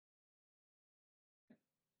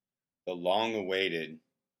the long-awaited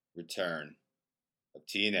return of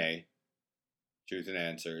TNA, Truth and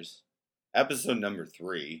Answers, episode number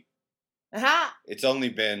 3. Aha! It's only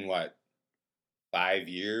been, 5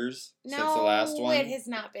 years since the No, last one? it has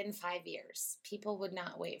not been 5 years. People would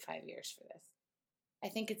not wait 5 years for this. I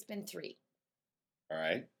think it's been 3. All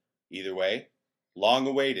right. Either way,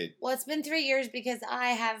 long-awaited. Well, it's been 3 years because I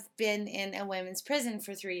have been in a women's prison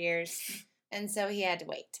for 3 years, and so he had to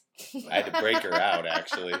wait. I had to break her out,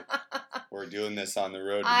 actually. We're doing this on the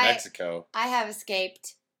road to Mexico. I have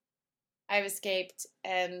escaped. I've escaped,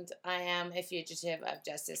 and I am a fugitive of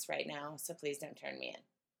justice right now, so please don't turn me in.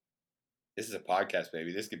 This is a podcast,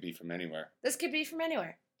 baby. This could be from anywhere. This could be from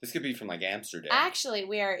anywhere. This could be from, Amsterdam. Actually,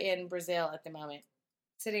 we are in Brazil at the moment,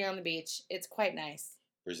 sitting on the beach. It's quite nice.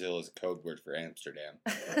 Brazil is a code word for Amsterdam.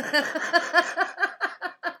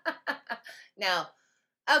 No.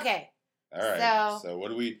 Okay. All right.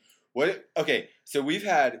 So okay, so we've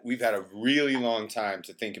had a really long time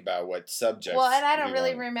to think about what subjects. Well, and I don't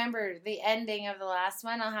really remember the ending of the last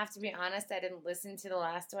one. I'll have to be honest, I didn't listen to the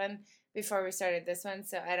last one before we started this one,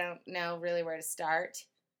 so I don't know really where to start.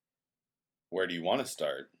 Where do you want to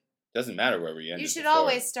start? Doesn't matter where we end. You should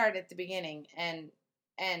always start at the beginning and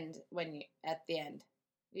end when you at the end.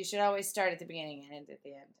 You should always start at the beginning and end at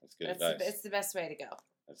the end. That's good advice. It's the best way to go.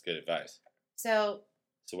 That's good advice. So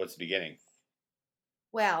what's the beginning?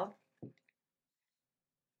 Well,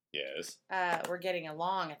 yes. We're getting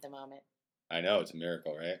along at the moment. I know, it's a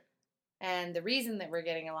miracle, right? And the reason that we're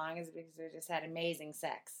getting along is because we just had amazing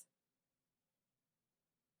sex.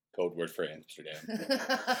 Code word for Amsterdam.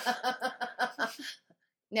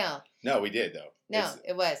 No. No, we did, though. No,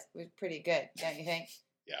 it was. It was pretty good, don't you think?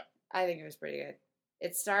 Yeah. I think it was pretty good.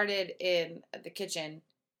 It started in the kitchen,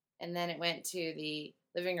 and then it went to the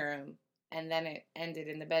living room, and then it ended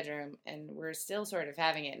in the bedroom, and we're still sort of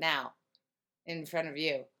having it now in front of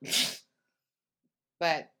you.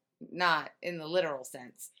 But not in the literal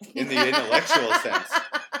sense. In the intellectual sense.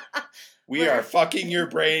 We are fucking your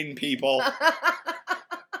brain, people.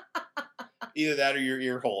 Either that or your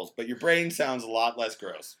ear holes, but your brain sounds a lot less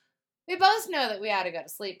gross. We both know that we ought to go to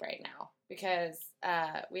sleep right now because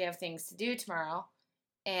we have things to do tomorrow,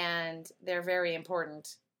 and they're very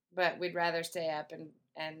important, but we'd rather stay up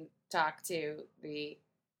and talk to the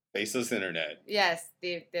faceless internet. Yes,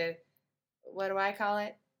 the what do I call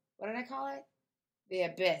it? What did I call it? The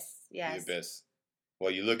abyss. Yes. The abyss.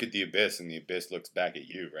 Well, you look at the abyss, and the abyss looks back at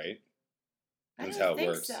you, right? That's how it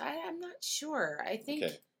works. So. I'm not sure. I think.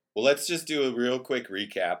 Okay. Well, let's just do a real quick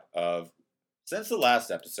recap of since the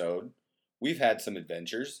last episode. We've had some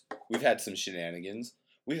adventures. We've had some shenanigans.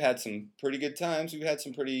 We've had some pretty good times. We've had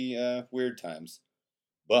some pretty weird times.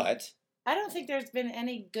 But I don't think there's been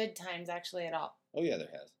any good times actually at all. Oh yeah,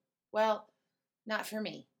 there has. Well, not for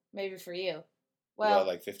me. Maybe for you. Well,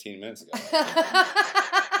 like 15 minutes ago.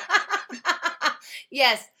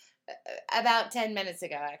 Yes, about 10 minutes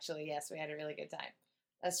ago, actually. Yes, we had a really good time.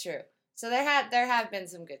 That's true. So there have been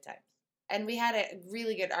some good times, and we had a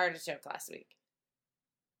really good artichoke last week.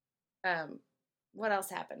 What else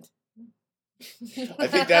happened? I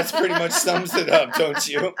think that's pretty much sums it up, don't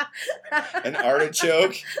you? An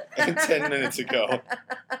artichoke and 10 minutes ago.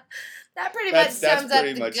 That pretty much sums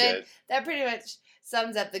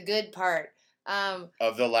up the good part.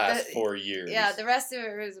 Of the last 4 years. Yeah, the rest of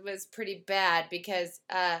it was pretty bad because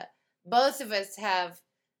both of us have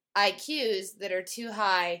IQs that are too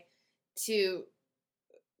high to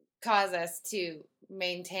cause us to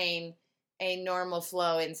maintain a normal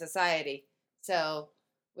flow in society. So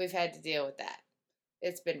we've had to deal with that.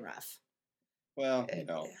 It's been rough. Well,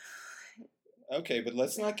 no. Okay, but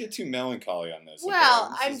let's not get too melancholy on this.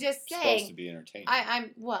 Well, I'm just saying. It's supposed to be entertaining.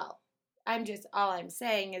 All I'm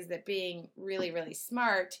saying is that being really, really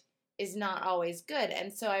smart is not always good.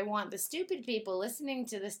 And so I want the stupid people listening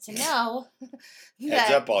to this to know.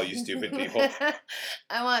 Heads up, all you stupid people.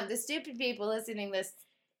 I want the stupid people listening this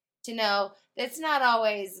to know that it's not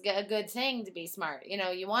always a good thing to be smart. You know,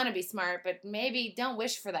 you want to be smart, but maybe don't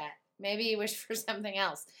wish for that. Maybe you wish for something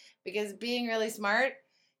else. Because being really smart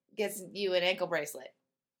gets you an ankle bracelet.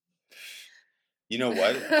 You know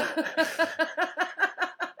what?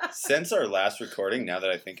 Since our last recording, now that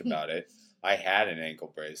I think about it, I had an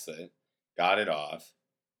ankle bracelet, got it off.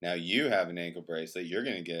 Now you have an ankle bracelet. You're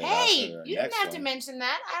gonna get it off. Hey, you didn't have to mention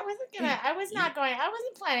that. I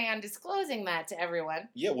wasn't planning on disclosing that to everyone.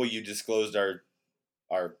 Yeah, well, you disclosed our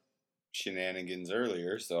shenanigans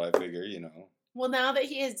earlier, so I figure, you know. Well, now that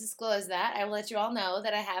he has disclosed that, I will let you all know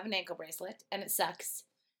that I have an ankle bracelet, and it sucks.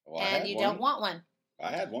 Well, and you don't want one. I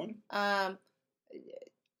had one.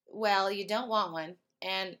 Well, you don't want one.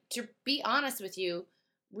 And to be honest with you,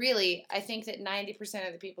 really, I think that 90%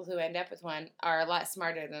 of the people who end up with one are a lot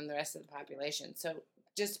smarter than the rest of the population. So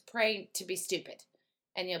just pray to be stupid,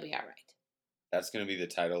 and you'll be all right. That's going to be the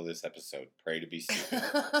title of this episode. Pray to be stupid.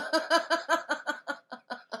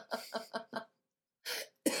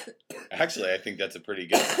 Actually, I think that's a pretty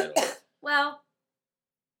good title. Well,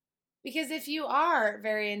 because if you are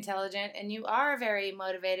very intelligent and you are very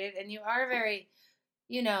motivated and you are very,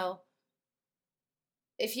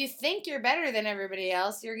 if you think you're better than everybody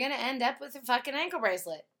else, you're going to end up with a fucking ankle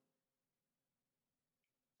bracelet.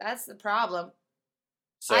 That's the problem.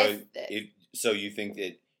 So, so you think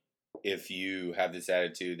that if you have this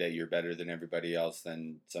attitude that you're better than everybody else,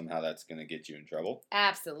 then somehow that's going to get you in trouble?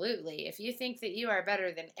 Absolutely. If you think that you are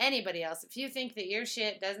better than anybody else, if you think that your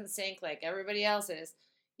shit doesn't sink like everybody else's,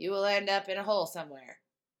 you will end up in a hole somewhere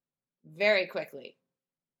very quickly.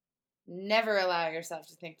 Never allow yourself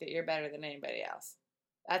to think that you're better than anybody else.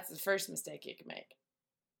 That's the first mistake you can make.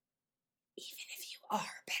 Even if you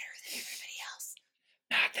are better than everybody else.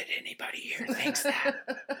 Not that anybody here thinks that.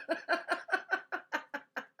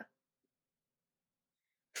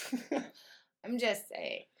 I'm just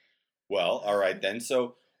saying. Well, all right then.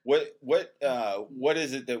 So what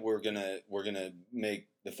is it that we're gonna make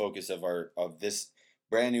the focus of this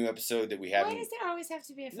brand new episode that we haven't? Why does there always have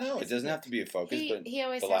to be a focus? No, it doesn't have to be a focus. But he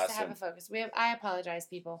always has to have a focus. I apologize,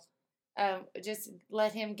 people. Just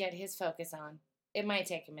let him get his focus on. It might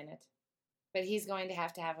take a minute, but he's going to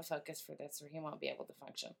have a focus for this, or he won't be able to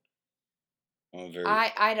function.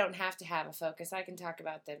 I don't have to have a focus. I can talk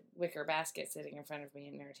about the wicker basket sitting in front of me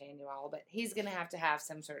and entertain you all, but he's going to have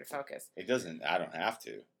some sort of focus. It doesn't. I don't have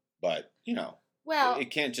to, but well,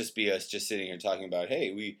 it can't just be us just sitting here talking about,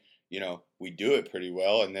 hey, we do it pretty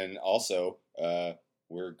well, and then also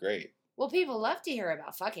we're great. Well, people love to hear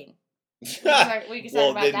about fucking. We can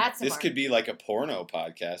talk about that some This could be like a porno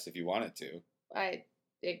podcast if you wanted to.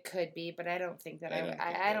 It could be, but I don't think that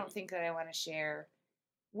I don't think that I want to share.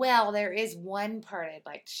 Well, there is one part I'd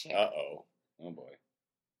like to share. Uh-oh. Oh, boy.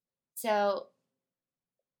 So,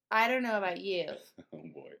 I don't know about you. Oh,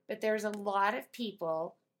 boy. But there's a lot of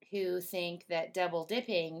people who think that double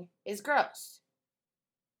dipping is gross.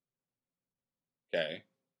 Okay.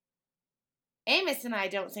 Amos and I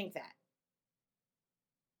don't think that.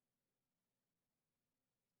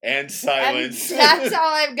 And silence. And that's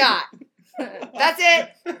all I've got. That's it.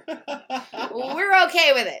 We're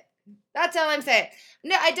okay with it. That's all I'm saying.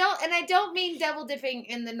 No, I don't mean double dipping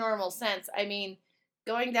in the normal sense. I mean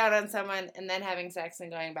going down on someone and then having sex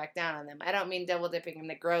and going back down on them. I don't mean double dipping in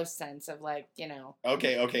the gross sense of like,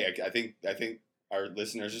 Okay. I think our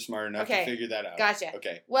listeners are smart enough to figure that out. Gotcha.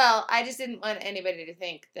 Okay. Well, I just didn't want anybody to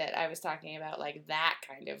think that I was talking about like that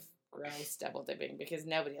kind of gross double dipping because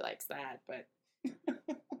nobody likes that, but Have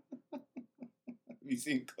you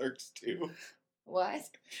seen Clerks 2? What?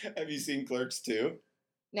 Have you seen Clerks 2?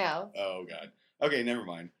 No. Oh, God. Okay, never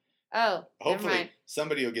mind. Oh, hopefully never mind.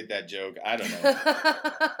 Somebody will get that joke. I don't know.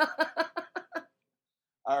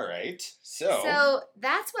 All right. So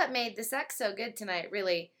that's what made the sex so good tonight,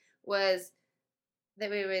 really, was that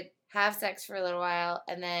we would have sex for a little while,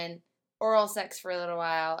 and then oral sex for a little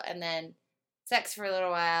while, and then sex for a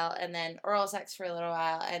little while, and then oral sex for a little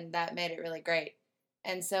while, and that made it really great.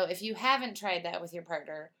 And so if you haven't tried that with your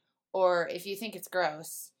partner, or if you think it's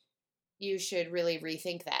gross, you should really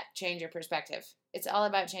rethink that. Change your perspective. It's all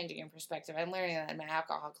about changing your perspective. I'm learning that in my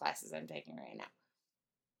alcohol classes I'm taking right now.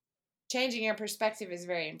 Changing your perspective is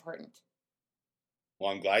very important.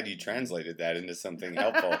 Well, I'm glad you translated that into something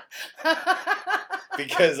helpful.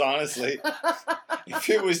 Because honestly, if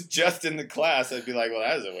it was just in the class, I'd be like, well,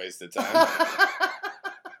 that was a waste of time.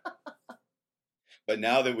 But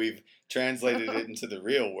now that we've translated it into the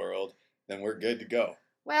real world, then we're good to go.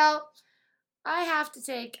 Well, I have to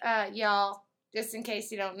take, y'all, just in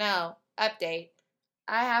case you don't know, update.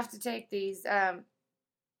 I have to take these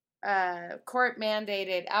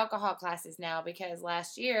court-mandated alcohol classes now because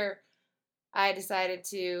last year I decided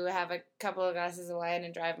to have a couple of glasses of wine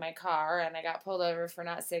and drive my car, and I got pulled over for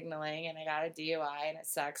not signaling, and I got a DUI, and it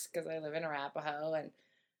sucks because I live in Arapahoe, and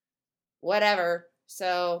whatever.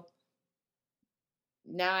 So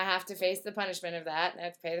now I have to face the punishment of that, and I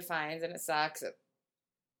have to pay the fines, and it sucks.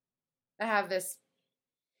 I have this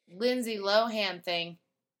Lindsay Lohan thing.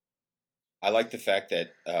 I like the fact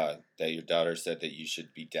that that your daughter said that you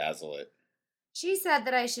should bedazzle it. She said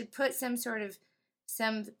that I should put some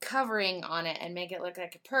covering on it and make it look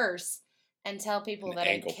like a purse and tell people that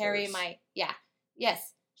I carry my... Yeah.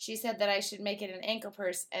 Yes. She said that I should make it an ankle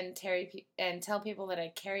purse and tell people that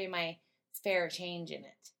I carry my spare change in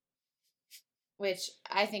it. Which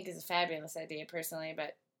I think is a fabulous idea personally,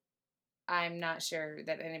 but I'm not sure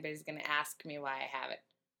that anybody's going to ask me why I have it.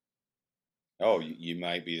 Oh, you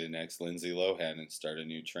might be the next Lindsay Lohan and start a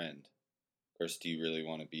new trend. Of course, do you really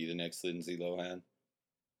want to be the next Lindsay Lohan?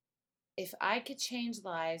 If I could change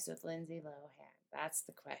lives with Lindsay Lohan, that's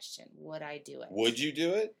the question. Would I do it? Would you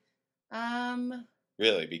do it?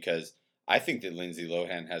 Really? Because I think that Lindsay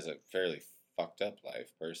Lohan has a fairly fucked up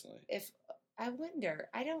life, personally. If I wonder,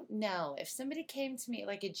 I don't know. If somebody came to me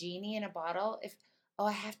like a genie in a bottle,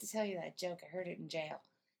 I have to tell you that joke. I heard it in jail.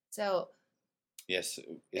 So Yes.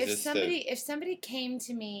 if somebody came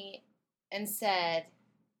to me and said,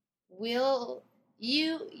 "Will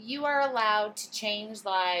you are allowed to change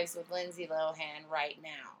lives with Lindsay Lohan right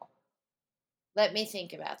now?" Let me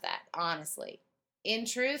think about that, honestly. In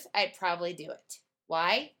truth, I'd probably do it.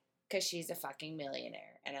 Why? Because she's a fucking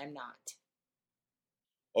millionaire and I'm not.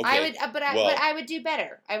 Okay. But I would do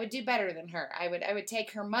better. I would do better than her. I would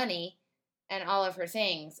take her money and all of her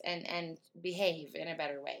things and behave in a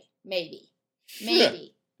better way. Maybe.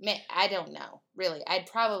 I don't know. Really, I'd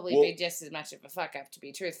probably be just as much of a fuck up, to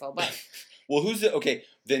be truthful. But well, okay?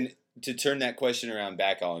 Then to turn that question around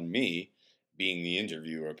back on me, being the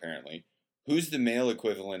interviewer, apparently, who's the male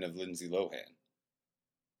equivalent of Lindsay Lohan?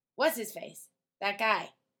 What's his face? That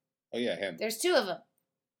guy. Oh yeah, him. There's two of them.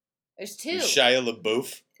 There's two. Shia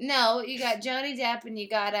LaBeouf? No, you got Johnny Depp and you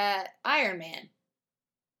got Iron Man.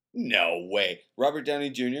 No way. Robert Downey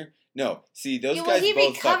Jr.? No. See, those guys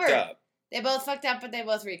both fucked up. They both fucked up, but they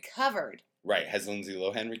both recovered. Right. Has Lindsay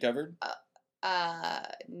Lohan recovered?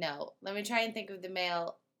 No. Let me try and think of the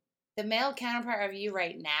male counterpart of you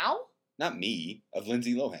right now. Not me, of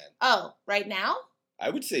Lindsay Lohan. Oh, right now? I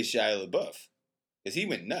would say Shia LaBeouf, because he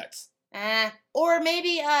went nuts. Or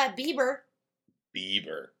maybe Bieber.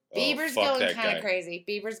 Bieber. Bieber's going kind of crazy.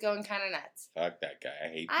 Bieber's going kind of nuts. Fuck that guy. I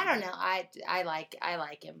hate Bieber. I don't know. I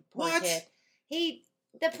like him. Poor what? Kid.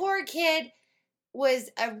 The poor kid was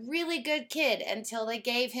a really good kid until they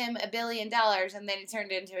gave him $1 billion and then he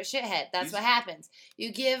turned into a shithead. That's what happens.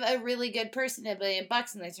 You give a really good person $1 billion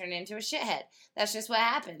and they turn into a shithead. That's just what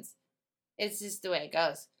happens. It's just the way it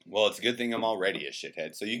goes. Well, it's a good thing I'm already a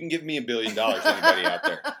shithead. So you can give me $1 billion, anybody out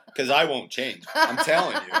there, because I won't change. I'm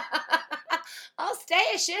telling you. I'll stay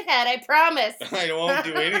a shithead, I promise. I won't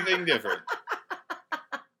do anything different.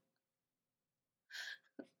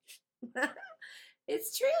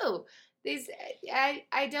 It's true.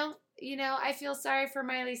 I don't, I feel sorry for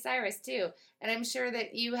Miley Cyrus too. And I'm sure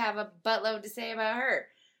that you have a buttload to say about her.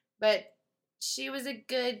 But she was a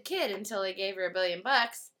good kid until they gave her $1 billion.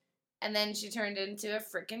 And then she turned into a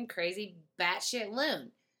freaking crazy batshit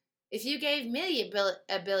loon. If you gave me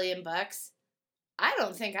 $1 billion, I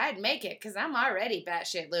don't think I'd make it because I'm already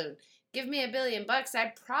batshit loon. Give me $1 billion,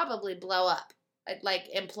 I'd probably blow up. I'd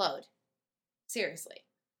implode. Seriously.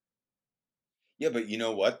 Yeah, but you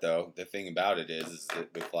know what though? The thing about it is that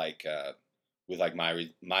with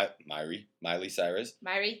Miley Cyrus.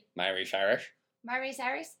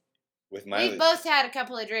 With Miley. We've both had a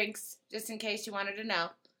couple of drinks, just in case you wanted to know.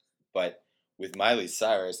 But with Miley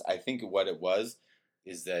Cyrus, I think what it was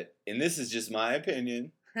is that, and this is just my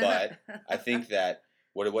opinion, but I think that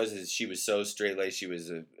what it was is she was so straight-laced. She was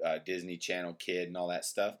a Disney Channel kid and all that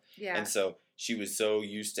stuff. Yeah. And so she was so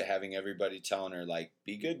used to having everybody telling her,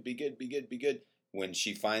 be good, be good, be good, be good. When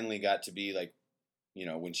she finally got to be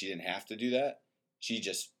when she didn't have to do that, she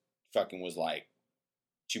just fucking was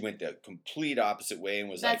she went the complete opposite way and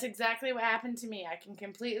was That's exactly what happened to me. I can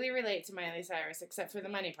completely relate to Miley Cyrus, except for the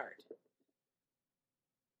money part.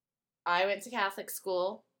 I went to Catholic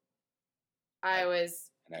school. And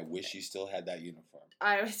I wish you still had that uniform.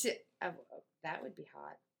 That would be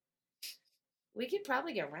hot. We could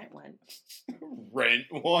probably go rent one.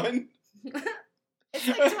 Rent one? It's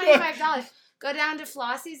 $25. Go down to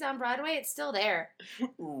Flossie's on Broadway. It's still there.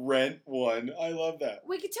 Rent one. I love that.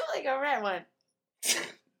 We could totally go rent one.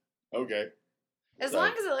 Okay. As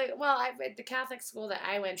long as at the Catholic school that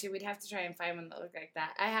I went to, we'd have to try and find one that looked like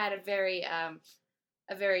that. I had a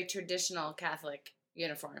very traditional Catholic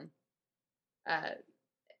uniform.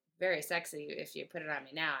 Very sexy if you put it on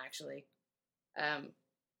me now, actually. I'm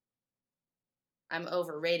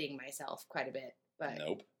overrating myself quite a bit, but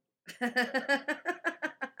nope.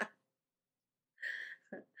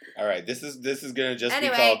 All right, this is gonna just be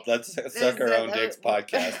called "Let's Suck Our Own Dicks"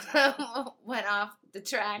 podcast. Went off the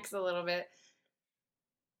tracks a little bit.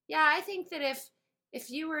 Yeah, I think that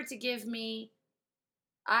if you were to give me,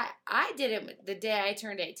 I did it the day I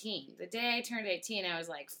turned 18. The day I turned 18, I was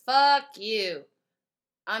like, "Fuck you,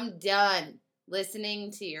 I'm done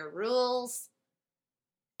listening to your rules."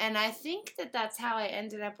 And I think that that's how I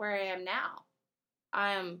ended up where I am now.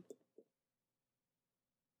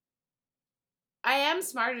 I am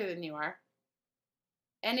smarter than you are.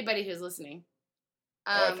 Anybody who's listening.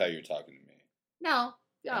 I thought you were talking to me. No,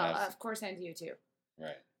 Yes. of course, and you too.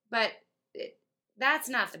 Right. But that's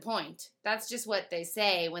not the point. That's just what they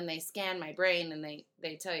say when they scan my brain and they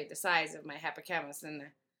tell you the size of my hippocampus and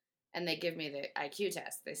they give me the IQ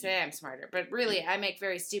test. They say I'm smarter, but really I make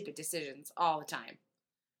very stupid decisions all the time.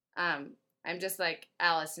 I'm just like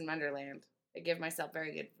Alice in Wonderland. I give myself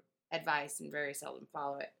very good advice and very seldom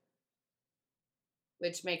follow it,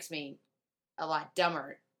 which makes me a lot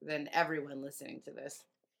dumber than everyone listening to this.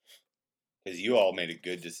 Because you all made a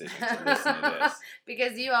good decision to listen to this.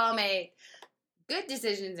 Because you all made good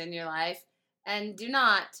decisions in your life and do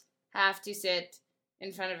not have to sit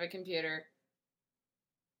in front of a computer.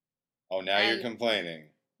 Oh, now you're complaining.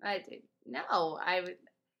 I'm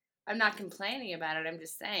not complaining about it. I'm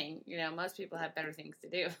just saying, most people have better things to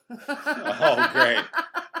do. Oh, great.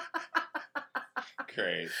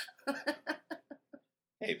 Great.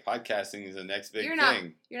 Hey, podcasting is the next big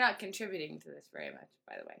thing. You're not contributing to this very much,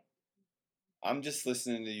 by the way. I'm just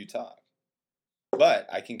listening to you talk. But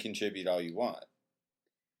I can contribute all you want.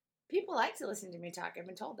 People like to listen to me talk. I've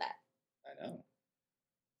been told that. I know.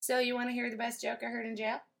 So you want to hear the best joke I heard in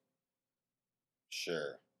jail?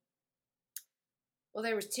 Sure. Well,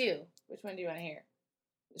 there was two. Which one do you want to hear?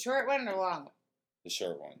 The short one or the long one? The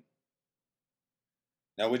short one.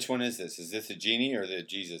 Now, which one is this? Is this a genie or the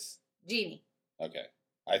Jesus? Genie. Okay.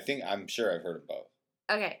 I'm sure I've heard of both.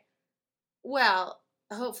 Okay. Well,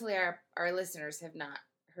 hopefully our listeners have not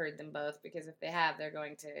heard them both, because if they have, they're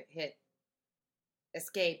going to hit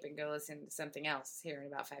escape and go listen to something else here in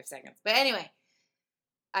about 5 seconds. But anyway,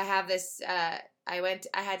 I have this, I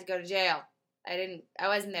had to go to jail. I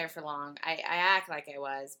wasn't there for long. I act like I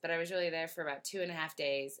was, but I was really there for about 2.5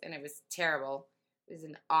 days, and it was terrible. It was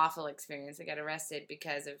an awful experience. I got arrested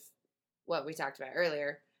because of what we talked about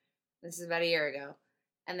earlier. This is about a year ago.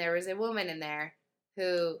 And there was a woman in there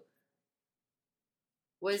who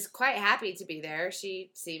was quite happy to be there.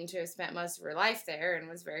 She seemed to have spent most of her life there and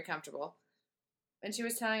was very comfortable. And she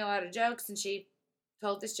was telling a lot of jokes, and she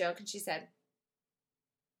told this joke, and she said,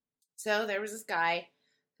 so there was this guy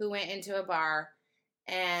who went into a bar,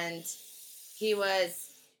 and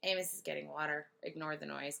Amos is getting water. Ignore the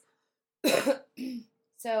noise.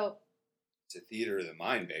 So. It's a theater of the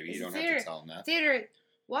mind, baby. You don't have to tell them that. Theater.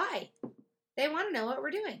 Why? They want to know what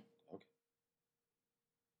we're doing. Okay.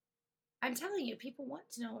 I'm telling you, people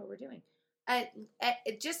want to know what we're doing.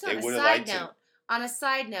 Just on a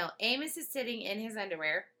side note, Amos is sitting in his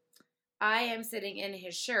underwear. I am sitting in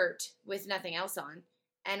his shirt with nothing else on.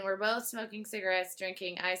 And we're both smoking cigarettes,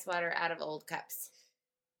 drinking ice water out of old cups.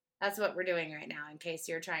 That's what we're doing right now, in case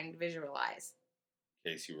you're trying to visualize.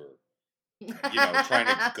 In case you were, trying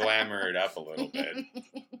to glamour it up a little bit.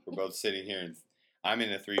 We're both sitting here, and I'm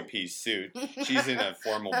in a 3-piece suit. She's in a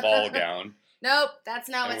formal ball gown. Nope, that's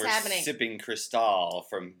not what's happening. We're sipping Cristal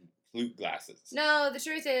from flute glasses. No, the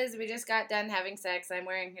truth is, we just got done having sex. I'm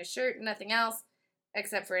wearing his shirt and nothing else,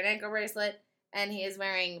 except for an ankle bracelet. And he is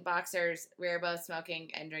wearing boxers. We're both smoking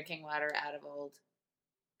and drinking water out of old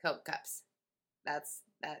Coke cups. That's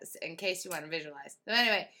in case you want to visualize. So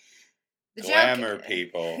anyway, the glamour, joke,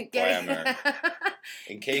 people, glamour.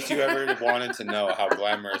 In case you ever wanted to know how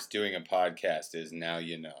glamorous doing a podcast is, now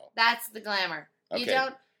you know. That's the glamour. Okay. You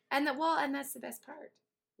don't, and that's the best part.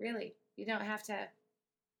 Really, you don't have to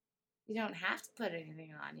put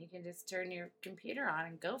anything on. You can just turn your computer on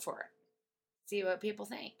and go for it. See what people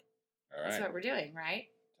think. All right. That's what we're doing, right?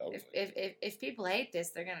 Totally. If people hate this,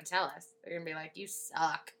 they're going to tell us. They're going to be like, you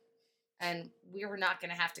suck. And we're not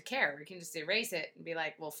going to have to care. We can just erase it and be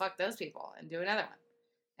like, well, fuck those people and do another one.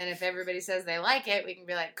 And if everybody says they like it, we can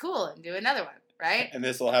be like, cool, and do another one, right? And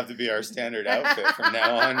this will have to be our standard outfit from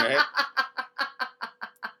now on, right?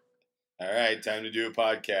 All right, time to do a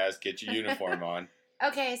podcast. Get your uniform on.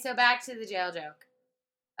 Okay, so back to the jail joke.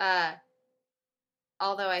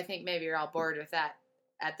 Although I think maybe you're all bored with that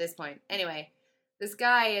at this point. Anyway, this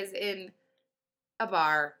guy is in a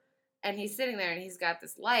bar, and he's sitting there, and he's got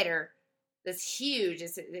this lighter, this huge,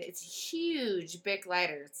 it's huge Bic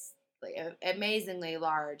lighter. It's like amazingly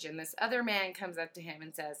large. And this other man comes up to him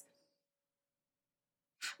and says,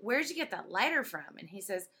 where'd you get that lighter from? And he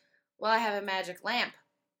says, well, I have a magic lamp,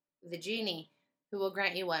 the genie, who will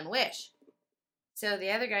grant you one wish. So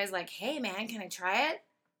the other guy's like, hey, man, can I try it?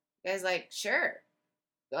 The guy's like, sure,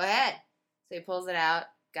 go ahead. So he pulls it out.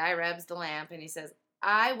 Guy rubs the lamp, and he says,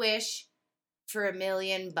 I wish for $1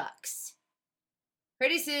 million.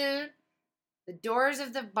 Pretty soon, the doors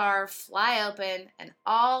of the bar fly open, and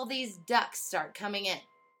all these ducks start coming in.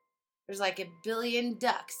 There's like 1 billion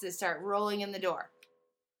ducks that start rolling in the door.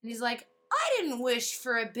 And he's like, I didn't wish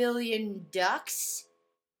for 1 billion ducks.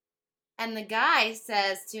 And the guy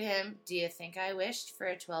says to him, do you think I wished for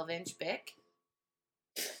a 12-inch Bic?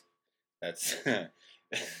 That's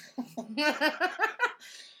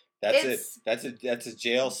It's- That's a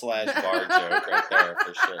jail/bar joke right there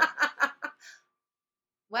for sure.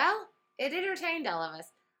 Well, it entertained all of us.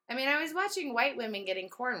 I mean, I was watching white women getting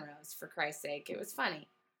cornrows, for Christ's sake. It was funny.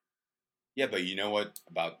 Yeah, but you know what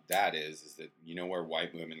about that is that you know where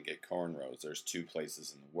white women get cornrows? There's 2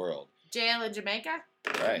 places in the world. Jail in Jamaica?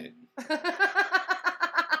 Right.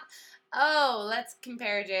 Oh, let's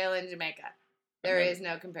compare jail in Jamaica. There never- is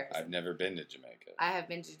no comparison. I've never been to Jamaica. I have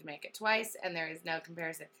been to Jamaica twice, and there is no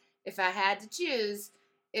comparison. If I had to choose,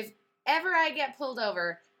 if ever I get pulled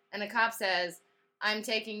over and a cop says, I'm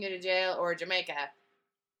taking you to jail or Jamaica,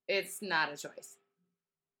 it's not a choice.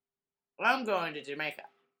 I'm going to Jamaica.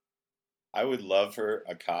 I would love for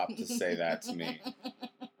a cop to say that to me.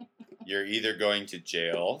 You're either going to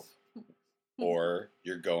jail or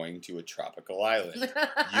you're going to a tropical island.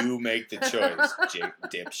 You make the choice,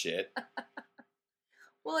 dipshit.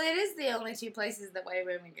 Well, it is the only 2 places that white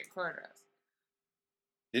women get cornrows.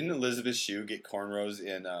 Didn't Elizabeth Shue get cornrows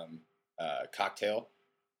in Cocktail?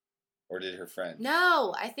 Or did her friend?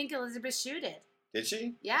 No, I think Elizabeth Shue did. Did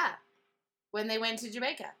she? Yeah. When they went to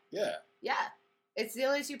Jamaica. Yeah. Yeah. It's the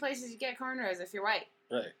only 2 places you get cornrows if you're white.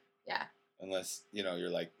 Right. Yeah. Unless, you're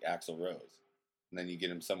like Axl Rose. And then you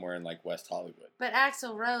get him somewhere in like West Hollywood. But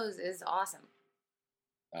Axl Rose is awesome.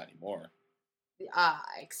 Not anymore.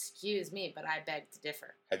 Excuse me, but I beg to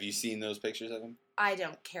differ. Have you seen those pictures of him? I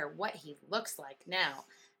don't care what he looks like now.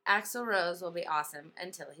 Axl Rose will be awesome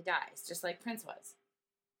until he dies, just like Prince was.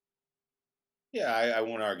 Yeah, I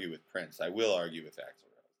won't argue with Prince. I will argue with Axl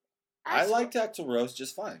Rose. I liked Axl Rose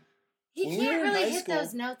just fine. He when we can't were in really high hit school-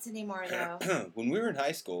 those notes anymore, though. When we were in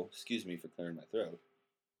high school, excuse me for clearing my throat,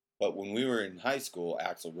 but when we were in high school,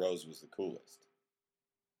 Axl Rose was the coolest.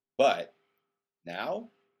 But now,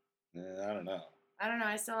 I don't know. I don't know.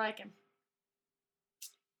 I still like him.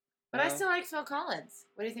 But I still like Phil Collins.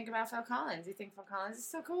 What do you think about Phil Collins? You think Phil Collins is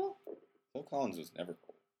so cool? Phil Collins was never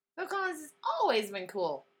cool. Phil Collins has always been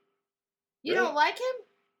cool. You Really? don't like him?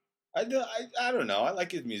 I don't know. I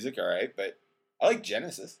like his music, all right, but I like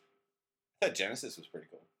Genesis. I thought Genesis was pretty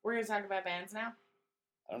cool. We're going to talk about bands now?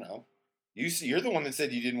 I don't know. You're the one that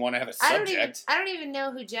said you didn't want to have a I subject. don't even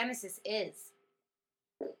know who Genesis is.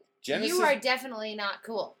 Genesis, You are definitely not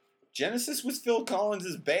cool. Genesis was Phil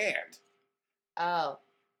Collins' band. Oh.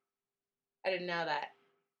 I didn't know that.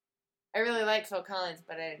 I really like Phil Collins,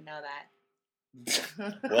 but I didn't know that.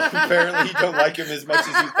 Well, apparently you don't like him as much as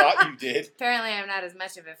you thought you did. Apparently I'm not as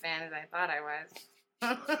much of a fan as I thought I was.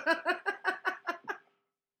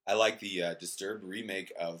 I like the Disturbed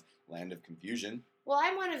remake of Land of Confusion. Well,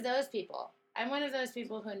 I'm one of those people. I'm one of those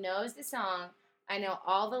people who knows the song. I know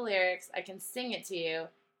all the lyrics. I can sing it to you,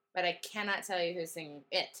 but I cannot tell you who's singing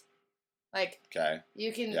it. Like, Okay.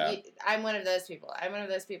 you can. Yeah. I'm one of those people. I'm one of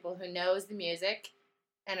those people who knows the music,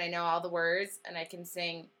 and I know all the words, and I can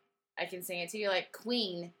sing. I can sing it to you. Like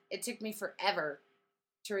Queen. It took me forever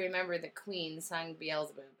to remember that Queen sung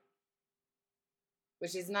Beelzebub,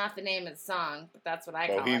 which is not the name of the song, but that's what I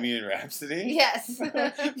call it. Bohemian Rhapsody? Yes.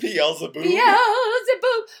 Beelzebub? Beelzebub.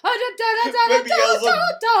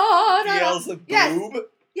 Beelzebub? Yes.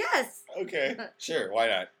 Yes. Okay, sure, why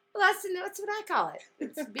not? Well, that's what I call it.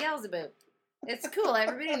 It's Beelzebub. It's cool.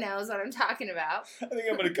 Everybody knows what I'm talking about. I think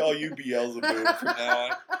I'm going to call you Beelzebub from now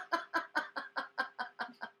on.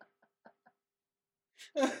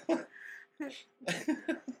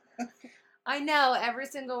 I know every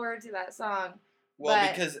single word to that song. Well,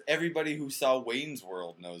 But- because everybody who saw Wayne's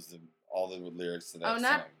World knows all the lyrics to that song.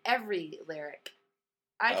 Not every lyric.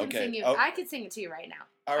 I can Okay. sing you. Oh. I could sing it to you right now.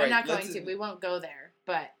 All right, I'm not going let's- to. We won't go there.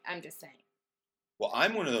 But I'm just saying. Well,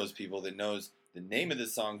 I'm one of those people that knows the name of the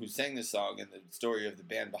song, who sang the song, and the story of the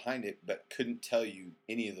band behind it, but couldn't tell you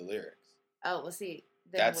any of the lyrics. Oh, well, see.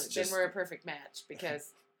 That's Then just- we're a perfect match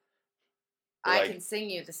because Like- I can sing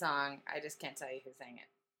you the song. I just can't tell you who sang it.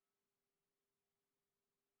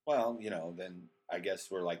 Well, then I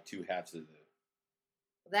guess we're like two halves of the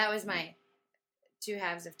That was my 2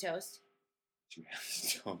 halves of toast. two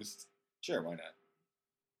halves of toast. Sure, why not?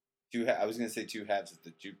 I was gonna say 2 halves of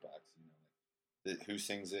the jukebox. Who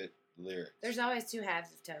sings it? The lyrics. There's always 2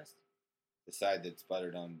 halves of toast. The side that's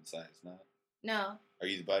buttered on the side is not. No. Are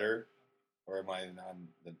you the butter, or am I on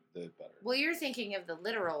the butter? Well, you're thinking of the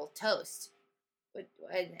literal toast. But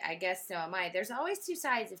I guess so am I. There's always 2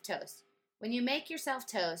 sides of toast. When you make yourself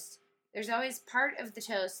toast, there's always part of the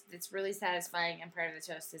toast that's really satisfying and part of the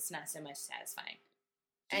toast that's not so much satisfying.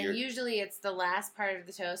 So And you're- usually it's the last part of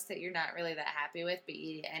the toast that you're not really that happy with, but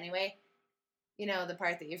you eat it anyway. You know, the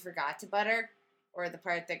part that you forgot to butter, or the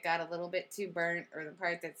part that got a little bit too burnt, or the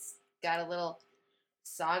part that's got a little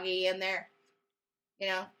soggy in there. You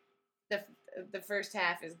know, the the first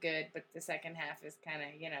half is good, but the second half is kind of,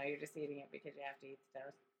 you're just eating it because you have to eat the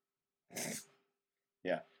toast.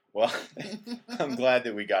 Yeah. Well, I'm glad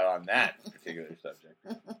that we got on that particular subject.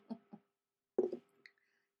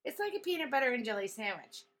 It's like a peanut butter and jelly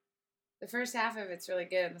sandwich. The first half of it's really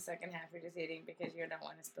good, and the second half you're just eating because you don't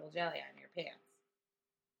want to spill jelly on your pants.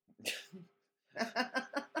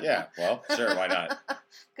 Yeah, well, sure, why not?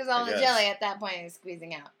 Because all the jelly at that point is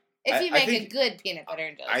squeezing out. If you make a good peanut butter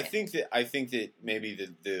and jelly sandwich. I think that maybe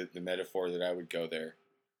the metaphor that I would go there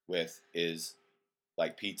with is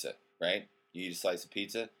like pizza, right? You eat a slice of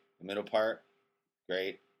pizza, the middle part,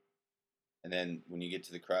 great. And then when you get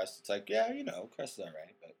to the crust, it's like, yeah, crust is all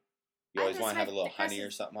right, but you always want to have a little honey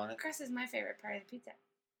or something on it. Crust is my favorite part of the pizza.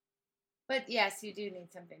 But yes, you do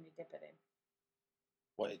need something to dip it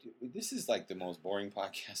in. This is like the most boring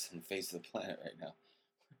podcast on the face of the planet right now.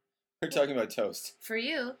 We're talking about toast. For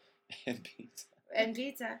you. And pizza. And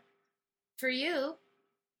pizza. For you,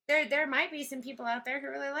 there might be some people out there who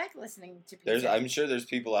really like listening to pizza. I'm sure there's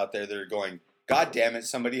people out there that are going, God damn it,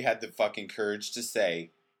 somebody had the fucking courage to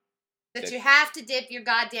say that you have to dip your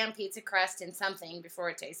goddamn pizza crust in something before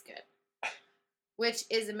it tastes good. Which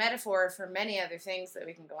is a metaphor for many other things that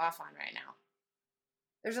we can go off on right now.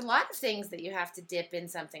 There's a lot of things that you have to dip in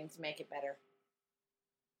something to make it better.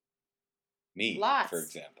 Me, Lots. For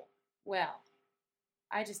example. Well,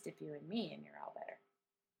 I just dip you in me and you're all better.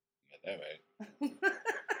 Yeah, that way.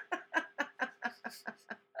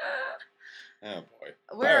 Oh,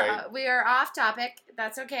 boy. We are off topic.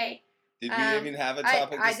 That's okay. Did we even have a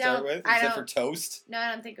topic to start with, except for toast? No,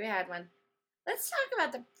 I don't think we had one. Let's talk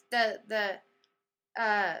about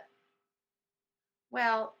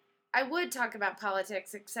well, I would talk about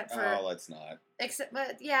politics, except for... Oh, let's not.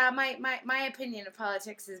 But yeah, my opinion of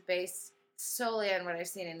politics is based solely on what I've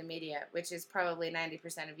seen in the media, which is probably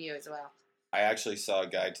 90% of you as well. I actually saw a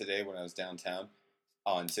guy today when I was downtown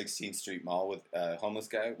on 16th Street Mall with a homeless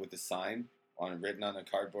guy with a sign written on a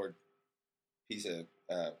cardboard piece of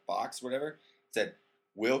box, whatever. It said,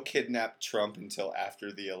 "We'll kidnap Trump until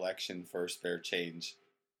after the election for a spare change."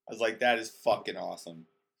 I was like, that is fucking awesome.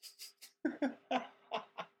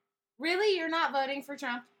 Really? You're not voting for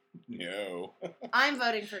Trump? No. I'm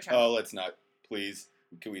voting for Trump. Oh, let's not. Please.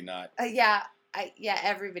 Can we not? Yeah,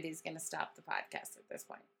 everybody's going to stop the podcast at this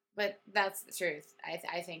point. But that's the truth.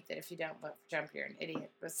 I think that if you don't vote for Trump, you're an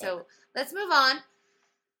idiot. So let's move on.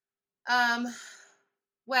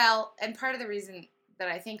 Well, and part of the reason that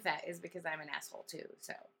I think that is because I'm an asshole too.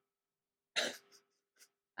 So,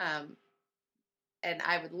 and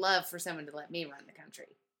I would love for someone to let me run the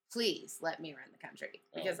country. Please let me run the country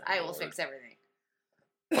because I will fix everything.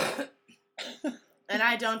 And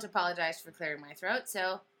I don't apologize for clearing my throat.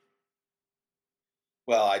 So,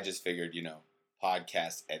 well, I just figured,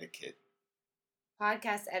 podcast etiquette.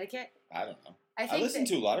 Podcast etiquette? I don't know. I listen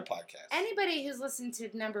to a lot of podcasts. Anybody who's listened to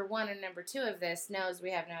number 1 and number 2 of this knows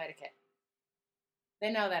we have no etiquette. They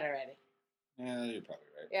know that already. Yeah, you're probably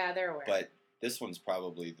right. Yeah, they're aware. But this one's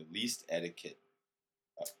probably the least etiquette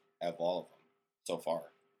of all of them so far.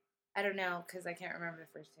 I don't know, because I can't remember the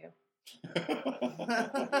first 2.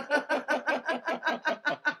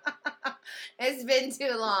 It's been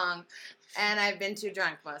too long, and I've been too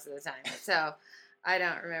drunk most of the time, so I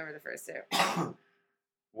don't remember the first 2.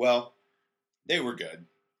 Well, they were good.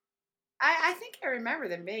 I think I remember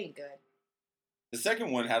them being good. The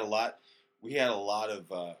second one had a lot. We had a lot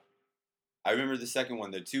of. I remember the second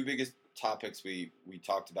one. The 2 biggest topics we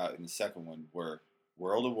talked about in the second one were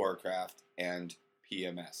World of Warcraft and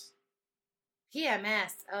PMS.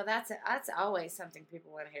 PMS. Oh, that's always something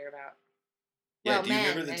people want to hear about. Yeah. Well, Do you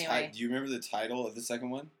remember the anyway. Do you remember the title of the second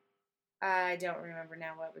one? I don't remember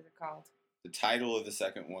now. What was it called? The title of the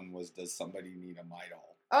second one was "Does Somebody Need a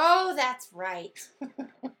Midol?" Oh, that's right.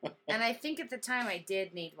 And I think at the time I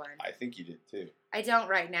did need one. I think you did too. I don't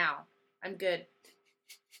right now. I'm good.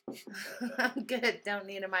 I'm good. Don't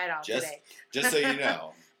need a Midol today. Just so you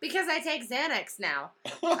know. Because I take Xanax now.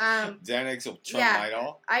 Xanax will trump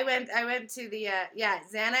Midol? I went to the,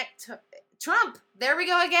 Xanax, Trump. There we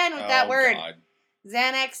go again with that word. God.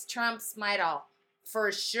 Xanax trumps Midol.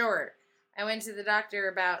 For sure. I went to the doctor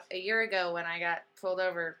about a year ago when I got pulled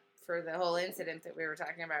over for the whole incident that we were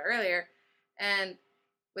talking about earlier and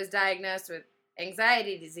was diagnosed with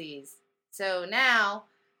anxiety disease. So now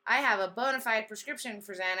I have a bona fide prescription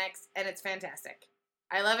for Xanax and it's fantastic.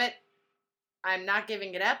 I love it. I'm not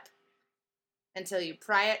giving it up until you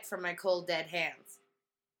pry it from my cold, dead hands.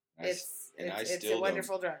 It's a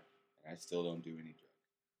wonderful drug. I still don't do any drugs.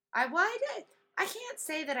 I can't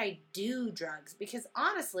say that I do drugs because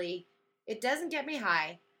honestly, it doesn't get me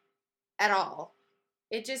high at all.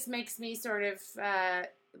 It just makes me sort of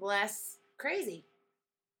less crazy.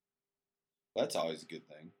 That's always a good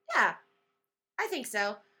thing. Yeah, I think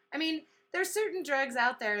so. I mean, there's certain drugs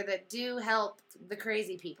out there that do help the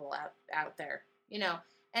crazy people out there, you know.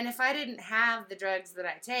 And if I didn't have the drugs that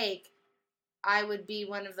I take, I would be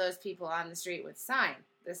one of those people on the street with a sign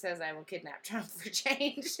that says I will kidnap Trump for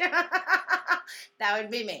change. That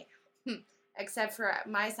would be me. Except for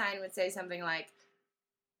my sign would say something like,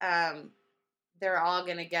 they're all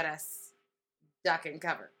going to get us, duck and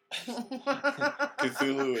cover.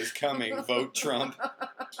 Cthulhu is coming, vote Trump.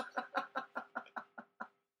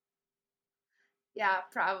 Yeah,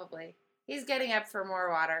 probably. He's getting up for more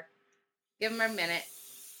water. Give him a minute.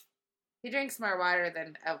 He drinks more water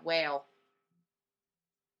than a whale.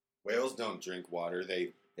 Whales don't drink water.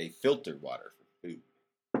 They filter water for food.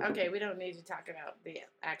 Okay, we don't need to talk about the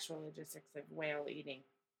actual logistics of whale eating.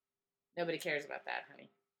 Nobody cares about that, honey.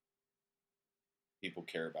 People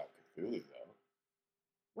care about Cthulhu, though.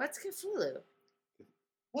 What's Cthulhu?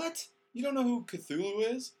 What? You don't know who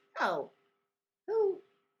Cthulhu is? No. Who?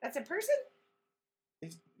 That's a person?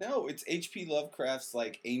 No, it's H.P. Lovecraft's,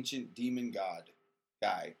 like, ancient demon god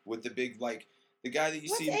guy with the big, like, the guy that you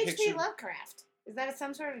see in What's pictures. H.P. Lovecraft? Is that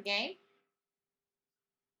some sort of game?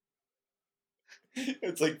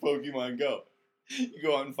 It's like Pokemon Go. You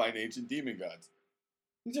go out and find ancient demon gods.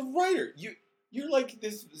 He's a writer. You're like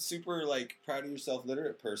this super, like, proud of yourself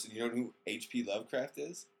literate person. You know who H.P. Lovecraft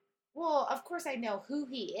is? Well, of course I know who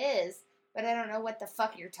he is, but I don't know what the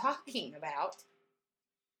fuck you're talking about.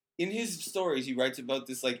 In his stories, he writes about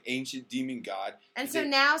this, like, ancient demon god. And so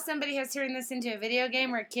now somebody has turned this into a video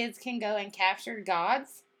game where kids can go and capture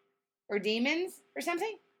gods? Or demons? Or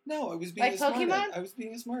something? No, I was being Like a Pokemon? smartass. I was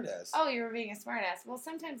being a smartass. Oh, you were being a smartass. Well,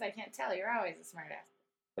 sometimes I can't tell. You're always a smartass.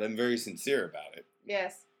 But I'm very sincere about it.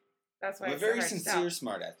 Yes. That's why I'm a it's so very hard to sincere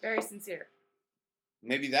tell. smartass. Very sincere.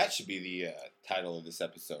 Maybe that should be the title of this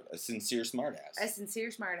episode. A sincere smartass. A sincere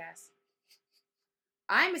smartass.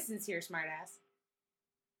 I'm a sincere smartass.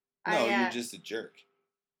 No, you're just a jerk.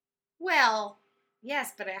 Well,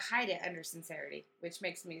 yes, but I hide it under sincerity, which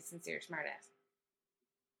makes me a sincere smartass.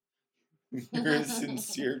 You're a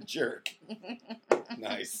sincere jerk.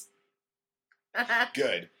 Nice.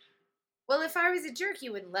 Good. Well, if I was a jerk,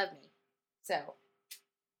 you wouldn't love me. So.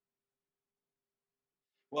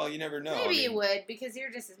 Well, you never know. Maybe you would, because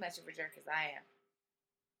you're just as much of a jerk as I am.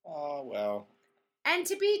 Oh, well. And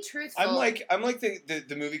to be truthful... I'm like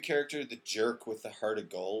the movie character, the jerk with the heart of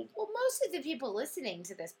gold. Well, most of the people listening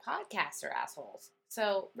to this podcast are assholes.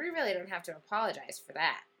 So we really don't have to apologize for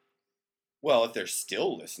that. Well, if they're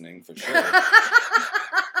still listening, for sure.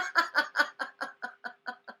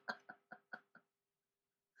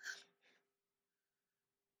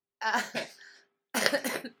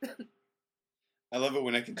 I love it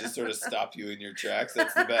when I can just sort of stop you in your tracks.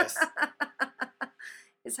 That's the best.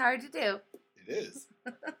 It's hard to do. It is.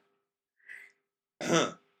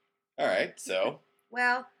 All right, so.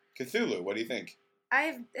 Well. Cthulhu, what do you think?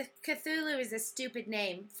 Cthulhu is a stupid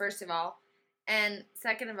name, first of all. And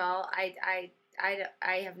second of all, I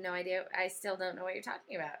have no idea. I still don't know what you're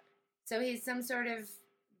talking about. So he's some sort of...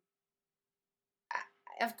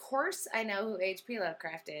 Of course I know who H.P.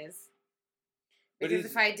 Lovecraft is. Because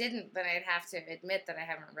if I didn't, then I'd have to admit that I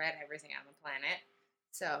haven't read everything on the planet.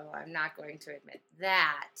 So I'm not going to admit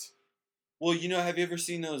that. Well, you know, have you ever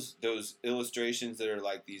seen those illustrations that are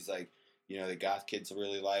like these, like, you know, the goth kids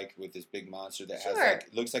really like, with this big monster that has, like,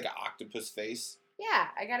 it looks like an octopus face? Yeah,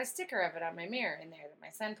 I got a sticker of it on my mirror in there that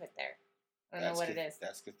my son put there. I don't know what it is.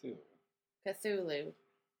 That's Cthulhu. Cthulhu.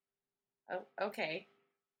 Oh, okay.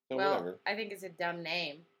 So well, whatever. I think it's a dumb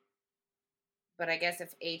name. But I guess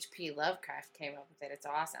if H.P. Lovecraft came up with it, it's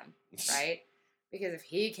awesome, right? Because if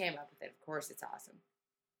he came up with it, of course it's awesome.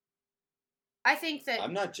 I think that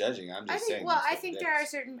I'm not judging. I'm just saying. Well, I think there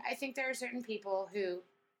are certain people who,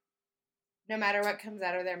 no matter what comes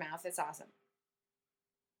out of their mouth, it's awesome.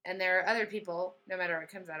 And there are other people, no matter what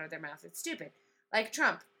comes out of their mouth, it's stupid. Like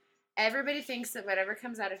Trump. Everybody thinks that whatever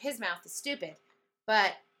comes out of his mouth is stupid.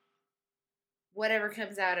 But whatever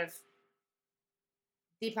comes out of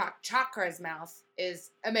Deepak Chakra's mouth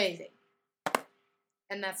is amazing.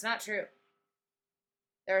 And that's not true.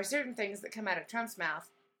 There are certain things that come out of Trump's mouth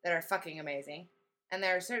that are fucking amazing. And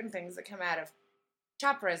there are certain things that come out of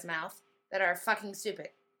Chopra's mouth that are fucking stupid.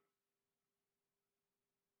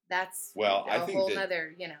 That's I think whole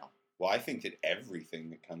nother, you know. Well, I think that everything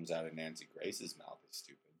that comes out of Nancy Grace's mouth is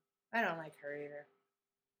stupid. I don't like her either.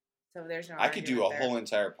 So there's no I could do a there. whole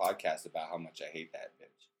entire podcast about how much I hate that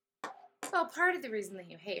bitch. Well, part of the reason that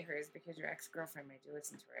you hate her is because your ex-girlfriend made you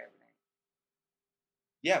listen to her every night.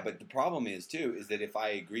 Yeah, but the problem is too is that if I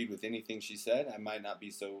agreed with anything she said, I might not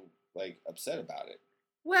be so upset about it.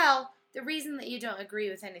 Well, the reason that you don't agree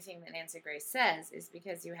with anything that Nancy Grace says is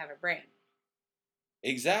because you have a brain.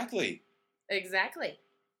 Exactly. Exactly.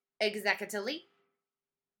 Exactly.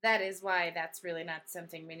 That is why that's really not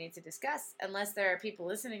something we need to discuss, unless there are people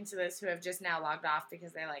listening to this who have just now logged off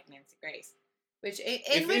because they like Nancy Grace.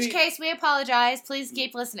 In which case, we apologize. Please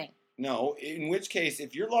keep listening. No, in which case,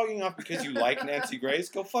 if you're logging off because you like Nancy Grace,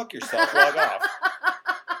 go fuck yourself. Log off.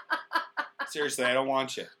 Seriously, I don't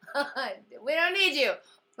want you. We don't need you.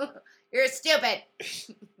 You're stupid.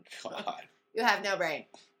 God. You have no brain.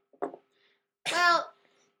 Well,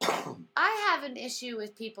 I have an issue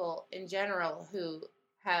with people in general who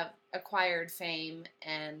have acquired fame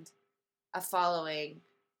and a following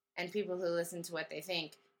and people who listen to what they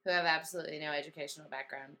think who have absolutely no educational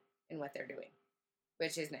background in what they're doing,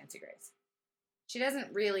 which is Nancy Grace. She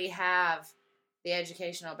doesn't really have the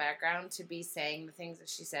educational background to be saying the things that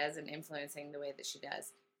she says and influencing the way that she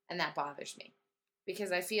does. And that bothers me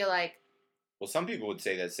because I feel like... Well, some people would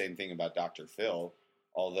say that same thing about Dr. Phil,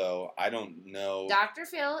 although I don't know. Dr.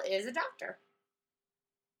 Phil is a doctor.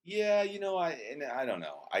 Yeah, I don't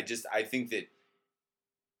know. I think that...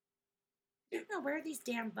 I don't know where these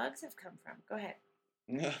damn bugs have come from. Go ahead.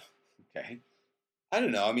 Okay. I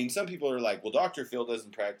don't know. I mean, some people are like, well, Dr. Phil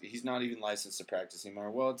doesn't practice. He's not even licensed to practice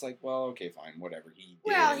anymore. Well, it's like, well, okay, fine, whatever. He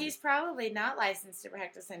did. Well, he's probably not licensed to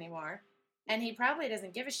practice anymore. And he probably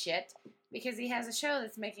doesn't give a shit because he has a show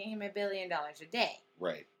that's making him $1 billion a day.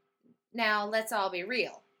 Right. Now, let's all be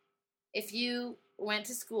real. If you went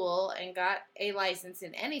to school and got a license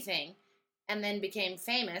in anything and then became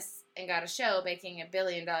famous and got a show making $1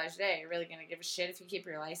 billion a day, you're really going to give a shit if you keep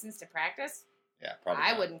your license to practice? Yeah, probably.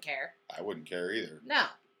 I wouldn't care. I wouldn't care either. No.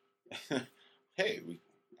 Hey, we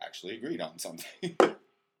actually agreed on something.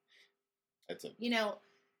 That's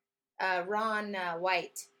a... Ron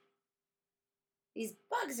White. These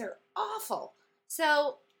bugs are awful.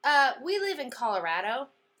 So, we live in Colorado.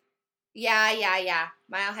 Yeah.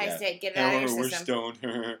 Mile High State, get it out of your system. We're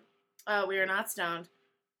stoned. Oh, we are not stoned.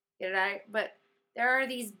 Get it out. But there are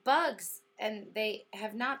these bugs, and they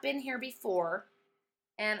have not been here before.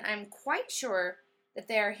 And I'm quite sure that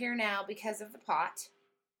they are here now because of the pot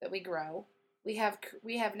that we grow. We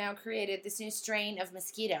have now created this new strain of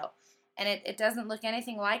mosquito, and it doesn't look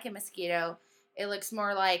anything like a mosquito. It looks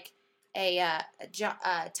more like a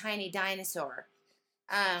tiny dinosaur.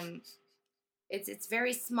 It's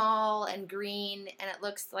very small and green, and it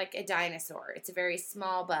looks like a dinosaur. It's a very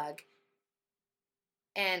small bug,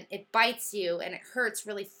 and it bites you, and it hurts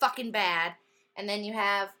really fucking bad. And then you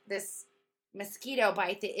have this mosquito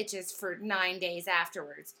bite that itches for 9 days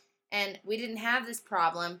afterwards. And we didn't have this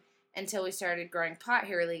problem until we started growing pot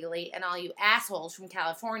here illegally, and all you assholes from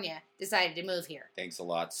California decided to move here. Thanks a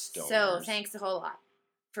lot, stoners. So thanks a whole lot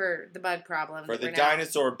for the bug problem. For the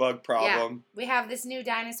dinosaur bug problem. Yeah, we have this new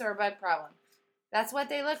dinosaur bug problem. That's what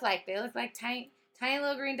they look like. They look like tiny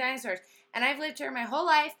little green dinosaurs. And I've lived here my whole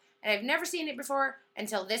life, and I've never seen it before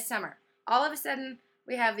until this summer. All of a sudden,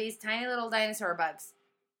 we have these tiny little dinosaur bugs.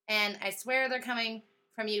 And I swear they're coming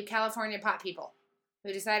from you California pot people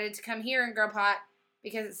who decided to come here and grow pot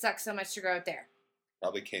because it sucks so much to grow it there.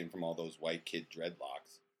 Probably came from all those white kid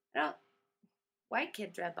dreadlocks. White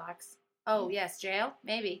kid dreadlocks? Oh, yes, jail?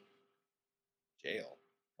 Maybe. Jail?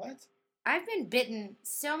 What? I've been bitten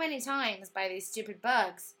so many times by these stupid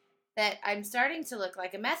bugs that I'm starting to look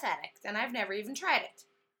like a meth addict, and I've never even tried it.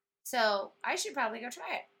 So I should probably go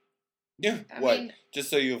try it. Yeah. I mean, just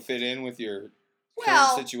so you'll fit in with your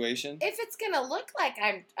situation? If it's gonna look like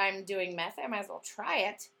I'm doing meth, I might as well try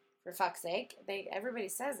it. For fuck's sake, everybody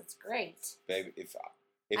says it's great. Babe, if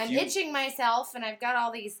I'm itching myself and I've got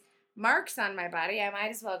all these marks on my body, I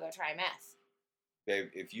might as well go try meth. Babe,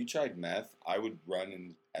 if you tried meth, I would run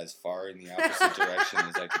in as far in the opposite direction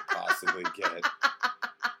as I could possibly get.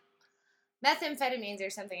 Methamphetamines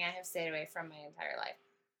are something I have stayed away from my entire life.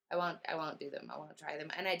 I won't do them. I won't try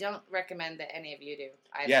them, and I don't recommend that any of you do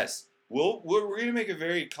either. Yes. We're going to make a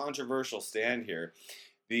very controversial stand here.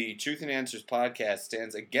 The Truth and Answers podcast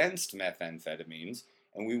stands against methamphetamines,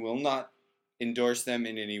 and we will not endorse them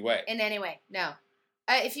in any way. In any way, no.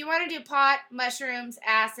 If you want to do pot, mushrooms,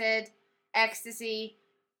 acid, ecstasy,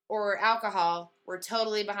 or alcohol, we're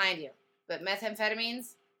totally behind you. But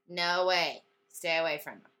methamphetamines, no way. Stay away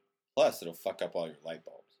from them. Plus, it'll fuck up all your light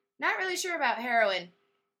bulbs. Not really sure about heroin.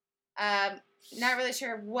 Not really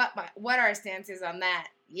sure what our stance is on that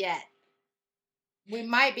yet. We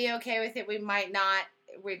might be okay with it. We might not.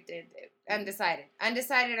 We're undecided.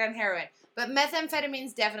 Undecided on heroin. But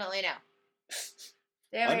methamphetamines, definitely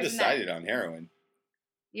no. Undecided on heroin.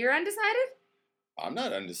 You're undecided? I'm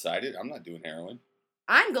not undecided. I'm not doing heroin.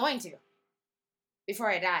 I'm going to.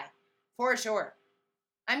 Before I die. For sure.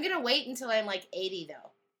 I'm going to wait until I'm like 80,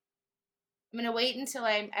 though. I'm going to wait until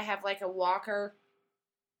I have like a walker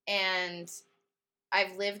and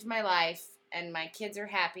I've lived my life and my kids are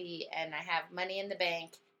happy and I have money in the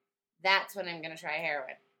bank. That's when I'm going to try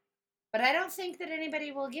heroin. But I don't think that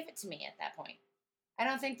anybody will give it to me at that point. I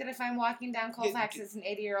don't think that if I'm walking down Colfax as an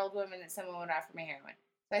 80-year-old woman that someone would offer me heroin.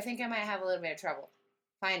 So I think I might have a little bit of trouble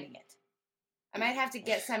finding it. I might have to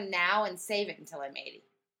get some now and save it until I'm 80.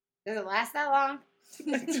 Does it last that long?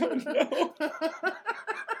 I don't know.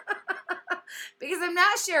 Because I'm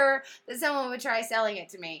not sure that someone would try selling it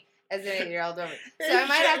to me as an 80-year-old woman. So I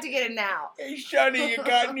might have to get it now. Hey, Sonny, you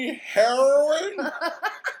got any heroin?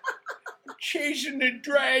 Chasing the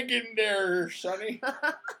dragon there, Sonny. My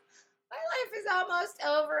life is almost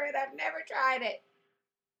over and I've never tried it.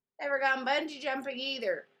 Never gone bungee jumping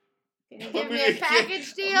either. Can you give me a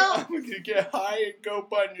package deal? I'm going to get high and go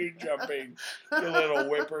bungee jumping, you little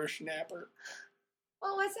whippersnapper.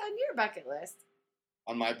 Well, what's on your bucket list?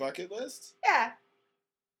 On my bucket list? Yeah.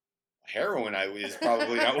 Heroin is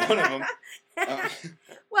probably not one of them.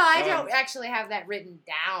 Well, I don't actually have that written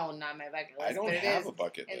down on my bucket list. I don't have a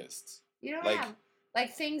bucket list. You don't have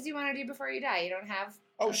like things you want to do before you die. You don't have.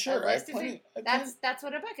 Oh, sure. I have plenty. That's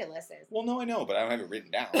what a bucket list is. Well, no, I know, but I don't have it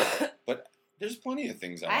written down. But there's plenty of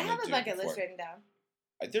things I want to do. I have a bucket list written down.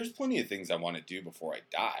 There's plenty of things I want to do before I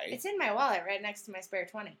die. It's in my wallet right next to my spare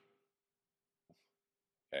 20.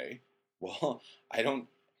 Okay. Well, I don't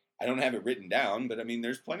have it written down, but I mean,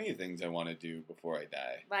 there's plenty of things I want to do before I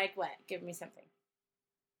die. Like what? Give me something.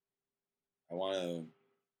 I want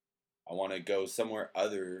to go somewhere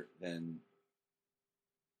other than.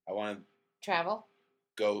 I want to travel.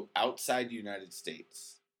 Go outside the United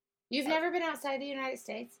States. You've never been outside the United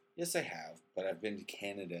States? Yes, I have, but I've been to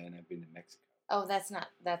Canada and I've been to Mexico. Oh, that's not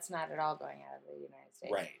at all going out of the United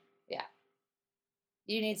States. Right. Yeah.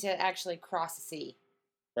 You need to actually cross the sea.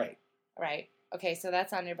 Right. Right. Okay, so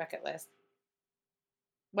that's on your bucket list.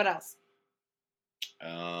 What else?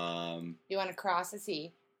 You want to cross the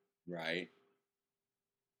sea. Right.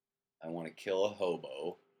 I want to kill a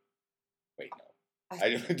hobo. Wait, no.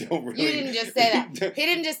 I don't really. You didn't just say that. He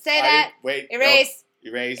didn't just say that. Wait. Erase.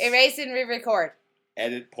 Nope. Erase. Erase and re-record.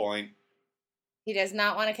 Edit point. He does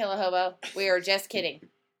not want to kill a hobo. We were just kidding.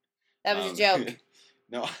 That was a joke.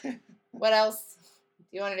 No. What else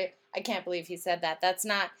do you want to do? I can't believe he said that. That's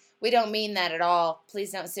not. We don't mean that at all.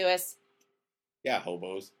 Please don't sue us. Yeah,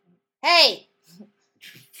 hobos. Hey!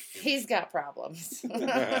 He's got problems.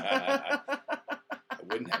 I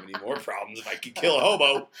wouldn't have any more problems if I could kill a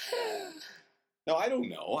hobo. No, I don't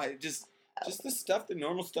know. I just the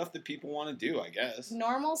normal stuff that people want to do, I guess.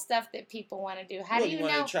 Normal stuff that people want to do. How do you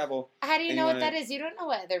know? Travel. How do you know what that is? You don't know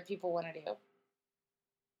what other people want to do.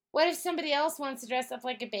 What if somebody else wants to dress up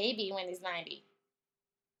like a baby when he's 90?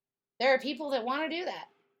 There are people that want to do that.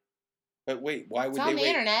 But wait, why would it's on the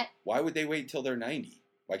internet. Why would they wait till they're 90?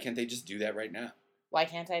 Why can't they just do that right now? Why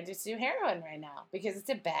can't I just do heroin right now? Because it's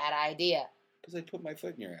a bad idea. Because I put my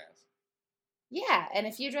foot in your ass. Yeah, and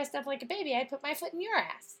if you dressed up like a baby, I'd put my foot in your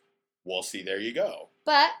ass. Well, see, there you go.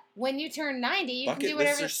 But when you turn 90, you Bucket can do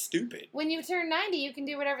whatever. Bucket lists are stupid. When you turn 90, you can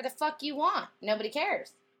do whatever the fuck you want. Nobody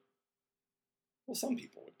cares. Well, some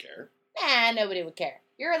people would care. Nah, nobody would care.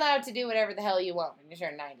 You're allowed to do whatever the hell you want when you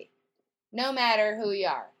turn 90. No matter who you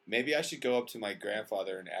are. Maybe I should go up to my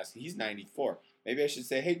grandfather and ask. He's 94. Maybe I should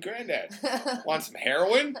say, "Hey, Granddad, want some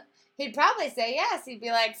heroin?" He'd probably say yes. He'd be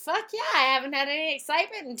like, "Fuck yeah, I haven't had any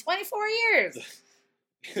excitement in 24 years."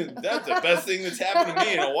 That's the best thing that's happened to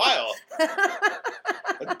me in a while.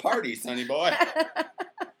 Let's party, sonny boy.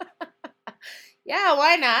 Yeah,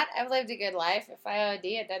 why not? I've lived a good life. If I OD,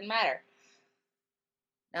 it doesn't matter.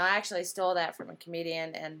 No, I actually stole that from a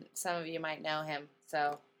comedian, and some of you might know him.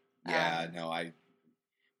 So. Yeah,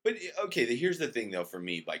 But, okay, here's the thing, though, for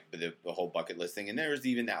me, like, the whole bucket list thing, and there's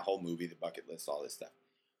even that whole movie, The Bucket List, all this stuff.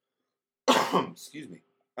 Excuse me.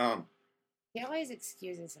 He always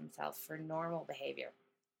excuses himself for normal behavior.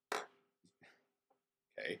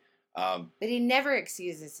 Okay. But he never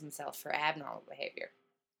excuses himself for abnormal behavior.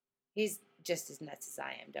 He's just as nuts as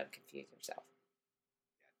I am. Don't confuse yourself.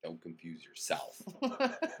 Yeah, don't confuse yourself.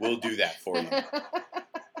 We'll do that for you.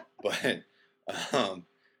 But,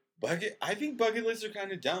 I think bucket lists are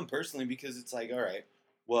kind of dumb, personally, because it's like, all right,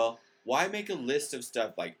 well, why make a list of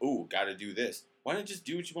stuff like, ooh, gotta do this? Why not just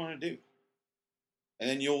do what you want to do? And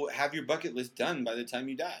then you'll have your bucket list done by the time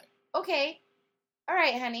you die. Okay. All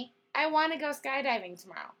right, honey. I want to go skydiving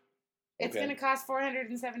tomorrow. It's going to cost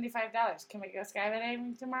 $475. Can we go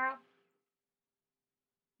skydiving tomorrow?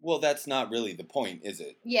 Well, that's not really the point, is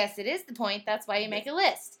it? Yes, it is the point. That's why you make a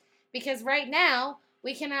list. Because right now,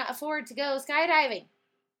 we cannot afford to go skydiving.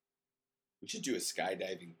 We should do a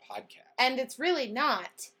skydiving podcast. And it's really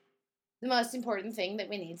not the most important thing that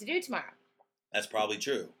we need to do tomorrow. That's probably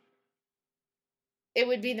true. It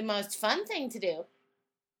would be the most fun thing to do.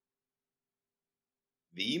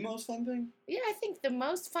 The most fun thing? Yeah, I think the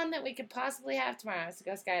most fun that we could possibly have tomorrow is to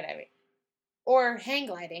go skydiving. Or hang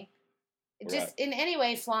gliding. Just Right. in any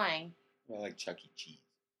way flying. I like Chuck E. Cheese.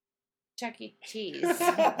 Chuck E. Cheese.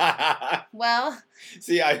 Well,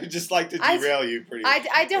 See, I would just like to derail you pretty much.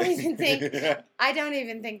 I don't even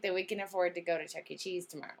think that we can afford to go to Chuck E. Cheese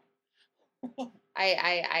tomorrow.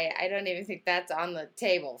 I don't even think that's on the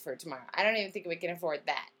table for tomorrow. I don't even think we can afford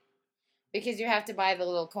that. Because you have to buy the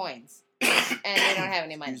little coins. And we don't have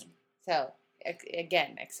any money. So,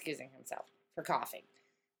 again, excusing himself for coughing.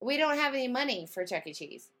 We don't have any money for Chuck E.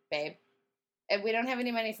 Cheese, babe. And we don't have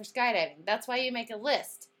any money for skydiving. That's why you make a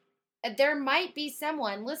list. And there might be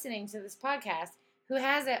someone listening to this podcast who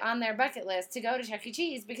has it on their bucket list to go to Chuck E.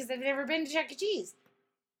 Cheese because they've never been to Chuck E. Cheese.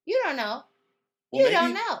 You don't know. Well, You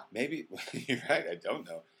don't know. Maybe, you're right, I don't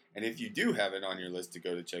know. And if you do have it on your list to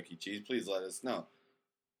go to Chuck E. Cheese, please let us know.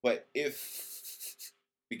 But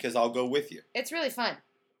because I'll go with you. It's really fun.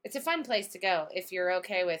 It's a fun place to go if you're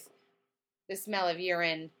okay with the smell of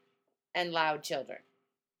urine and loud children.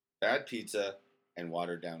 Bad pizza and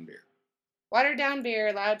watered down beer. Watered down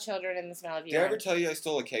beer, loud children, and the smell of Did I urine. ever tell you I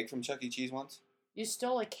stole a keg from Chuck E. Cheese once? You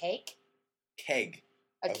stole a cake? Keg.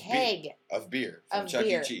 A Of keg. Of beer from Of Chuck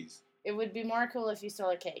beer. E. Cheese. It would be more cool if you stole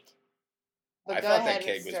a cake. But I go thought ahead that with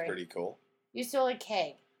keg the was story. pretty cool. You stole a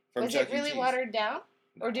keg. From Was Chuck it really E. Cheese. watered down?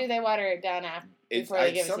 Or do they water it down after before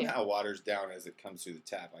they give it to you? It somehow waters down as it comes through the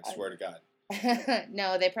tap. I swear to God.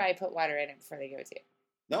 No, they probably put water in it before they give it to you.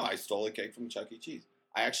 No, I stole a cake from Chuck E. Cheese.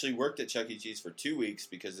 I actually worked at Chuck E. Cheese for 2 weeks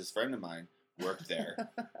because this friend of mine worked there.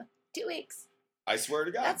 2 weeks. I swear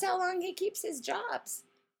to God. That's how long he keeps his jobs.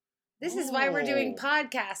 This is why we're doing Oh.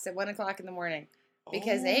 podcasts at 1 o'clock in the morning.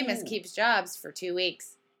 Because Oh. Amos keeps jobs for 2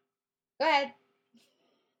 weeks. Go ahead.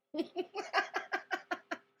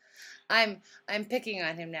 I'm picking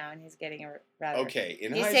on him now, and he's getting rather. Okay,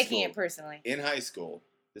 He's taking it personally. In high school,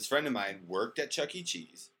 this friend of mine worked at Chuck E.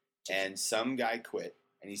 Cheese, and some guy quit,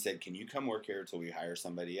 and he said, "Can you come work here until we hire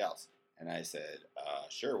somebody else?" And I said,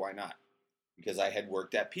 "Sure, why not?" Because I had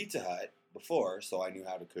worked at Pizza Hut before, so I knew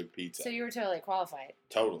how to cook pizza. So you were totally qualified.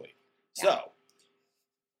 Totally. Yeah.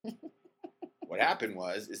 So, what happened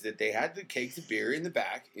is that they had the kegs of beer in the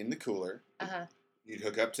back, in the cooler. Uh-huh. You'd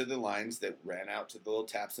hook up to the lines that ran out to the little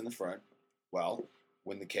taps in the front. Well,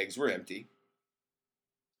 when the kegs were empty,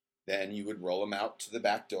 then you would roll them out to the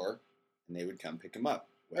back door, and they would come pick them up.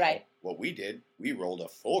 Well, Right. What we did, we rolled a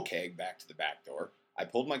full keg back to the back door. I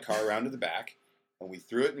pulled my car around to the back, and we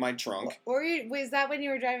threw it in my trunk. Was that when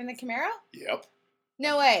you were driving the Camaro? Yep.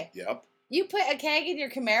 No way. Yep. You put a keg in your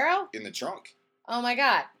Camaro? In the trunk. Oh my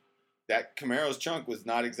God. That Camaro's trunk was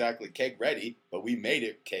not exactly keg ready, but we made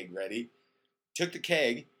it keg ready. Took the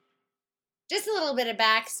keg. Just a little bit of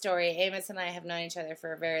backstory. Amos and I have known each other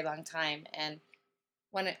for a very long time, and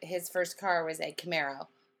his first car was a Camaro.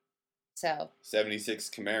 So 76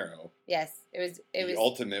 Camaro. yes, it The was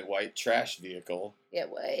ultimate white trash vehicle.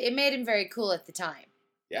 it made him very cool at the time.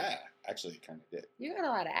 Yeah, actually it kind of did. You got a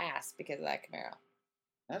lot of ass because of that Camaro.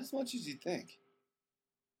 Not as much as you'd think.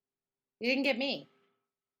 You didn't get me.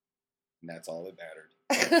 And that's all that mattered.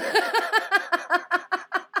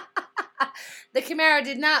 The Camaro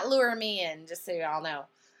did not lure me in, just so you all know.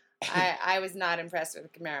 I was not impressed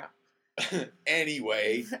with the Camaro.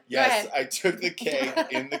 Anyway, yes, ahead. I took the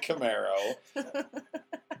keg in the Camaro,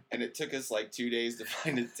 and it took us like 2 days to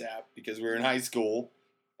find a tap because we were in high school,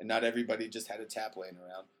 and not everybody just had a tap laying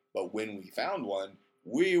around. But when we found one,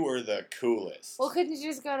 we were the coolest. Well, couldn't you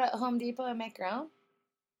just go to Home Depot and make your own?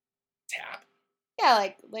 Tap? Yeah,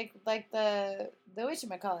 like the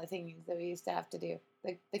whatchamacallit thingies that we used to have to do.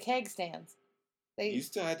 The keg stands. You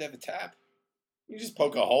still had to have a tap. You just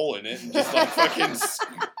poke a hole in it and just like fucking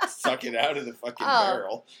suck it out of the fucking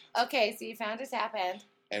barrel. Okay, so you found a tap end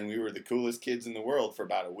And we were the coolest kids in the world for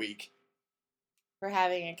about a week. for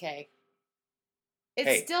having a keg. It's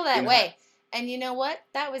Hey, still that in way. And you know what?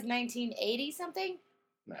 That was 1980 something?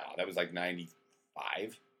 No, that was like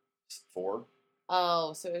 95, 4.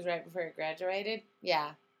 Oh, so it was right before you graduated?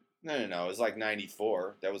 Yeah. No, it was like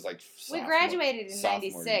 94. That was like We graduated in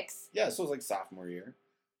sophomore 96. Yeah, so it was like sophomore year.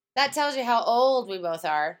 That tells you how old we both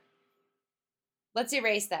are. Let's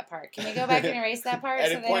erase that part. Can we go back and erase that part?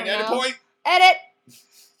 Edit they point, don't edit know? point. Edit!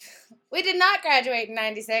 We did not graduate in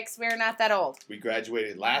 96. We are not that old. We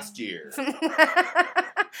graduated last year.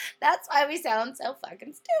 That's why we sound so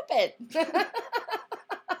fucking stupid.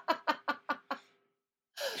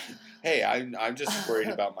 Hey, I'm just worried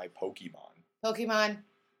about my Pokemon. Pokemon.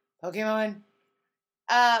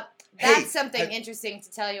 Hey, That's something interesting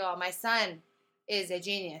to tell you all. My son is a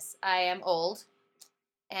genius. I am old,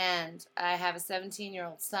 and I have a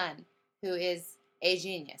 17-year-old son who is a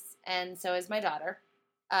genius, and so is my daughter,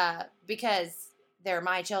 because they're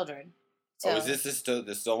my children. So, is this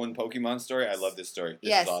the stolen Pokemon story? I love this story. This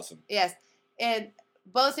yes, is awesome. Yes, and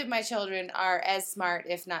both of my children are as smart,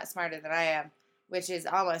 if not smarter than I am, which is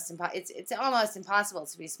almost it's almost impossible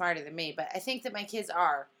to be smarter than me. But I think that my kids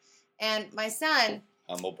are, and my son.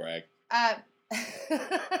 Humble brag.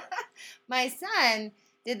 My son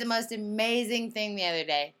did the most amazing thing the other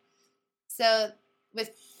day. So with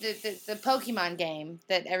the Pokemon game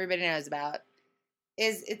that everybody knows about,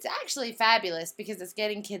 it's actually fabulous because it's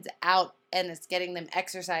getting kids out and it's getting them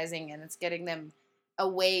exercising and it's getting them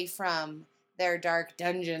away from their dark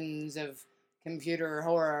dungeons of computer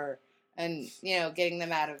horror and, getting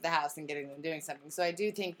them out of the house and getting them doing something. So I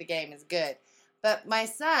do think the game is good. But my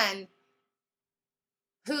son,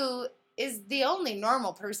 who is the only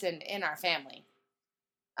normal person in our family,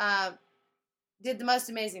 did the most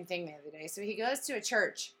amazing thing the other day. So he goes to a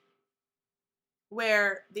church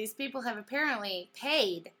where these people have apparently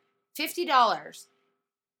paid $50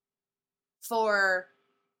 for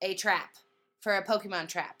a trap, for a Pokemon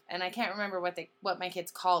trap. And I can't remember what my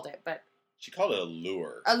kids called it, but... She called it a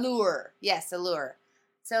lure. A lure. Yes, a lure.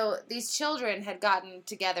 So these children had gotten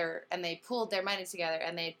together and they pooled their money together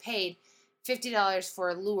and they paid $50 for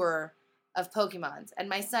a lure of Pokemons. And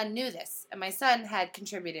my son knew this. And my son had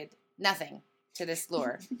contributed nothing to this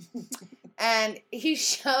lure. And he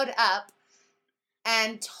showed up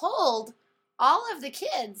and told all of the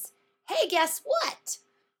kids, hey, guess what?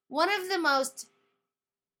 One of the most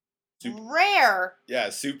rare... Yeah,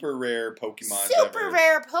 super rare Pokemon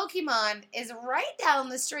rare Pokemon is right down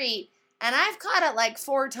the street. And I've caught it like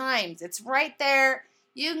 4 times. It's right there.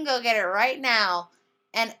 You can go get it right now.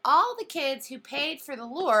 And all the kids who paid for the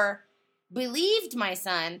lure believed my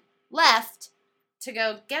son, left to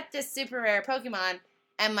go get this super rare Pokemon,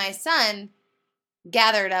 and my son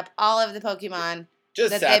gathered up all of the Pokemon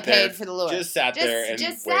that they paid for the lure. Just sat there and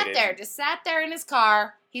just waited. Just sat there in his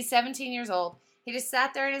car. He's 17 years old. He just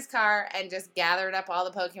sat there in his car and just gathered up all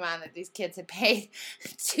the Pokemon that these kids had paid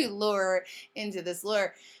to lure into this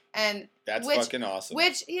lure. And that's fucking awesome.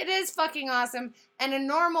 Which it is fucking awesome. And a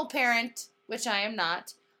normal parent, which I am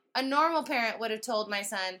not, a normal parent would have told my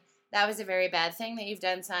son, that was a very bad thing that you've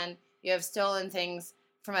done, son. You have stolen things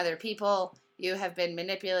from other people. You have been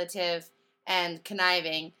manipulative and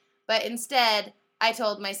conniving. But instead, I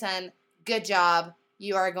told my son, good job.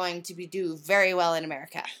 You are going to do very well in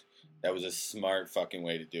America. That was a smart fucking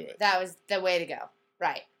way to do it. That was the way to go.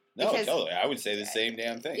 Right. No, totally. I would say the same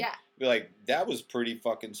damn thing. Yeah. Be like, that was pretty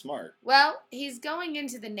fucking smart. Well, he's going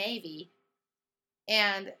into the Navy,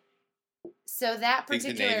 and so that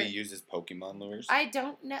particular... Think the Navy uses Pokemon lures? I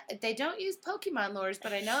don't know. They don't use Pokemon lures,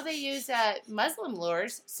 but I know they use Muslim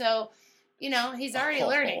lures. So, he's already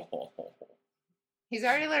learning. He's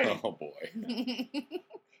already learning. Oh, boy.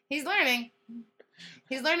 He's learning.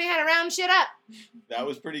 He's learning how to round shit up. That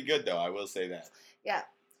was pretty good, though. I will say that. Yeah.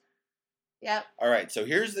 Yep. All right, so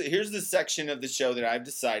here's the section of the show that I've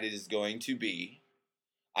decided is going to be,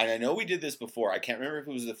 and I know we did this before. I can't remember if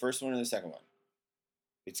it was the first one or the second one.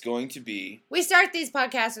 It's going to be... We start these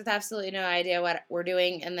podcasts with absolutely no idea what we're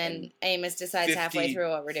doing, and then Amos decides halfway through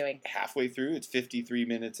what we're doing. Halfway through? It's 53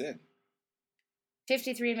 minutes in.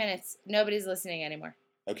 53 minutes. Nobody's listening anymore.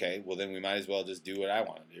 Okay, well then we might as well just do what I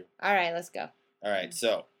want to do. All right, let's go. All right,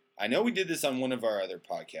 so I know we did this on one of our other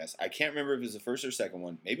podcasts. I can't remember if it was the first or second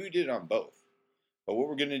one. Maybe we did it on both. But what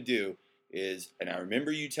we're going to do is, and I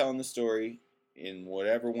remember you telling the story in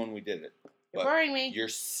whatever one we did it. You're boring me.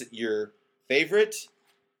 Your favorite,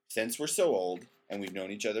 since we're so old and we've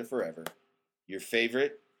known each other forever, your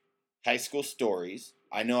favorite high school stories.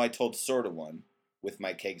 I know I told sort of one with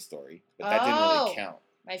my keg story, but that didn't really count.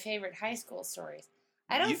 My favorite high school stories.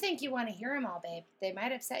 I don't think you want to hear them all, babe. They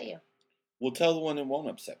might upset you. We'll tell the one that won't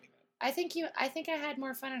upset me. I think I had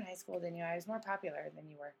more fun in high school than you. I was more popular than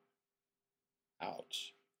you were.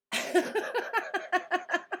 Ouch.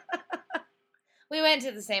 We went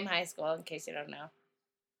to the same high school, in case you don't know.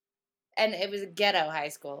 And it was a ghetto high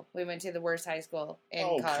school. We went to the worst high school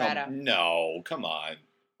in Colorado. Come on.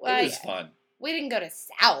 Well, it was fun. We didn't go to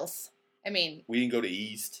South. I mean... We didn't go to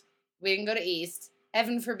East. We didn't go to East.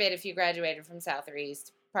 Heaven forbid if you graduated from South or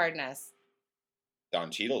East. Pardon us. Don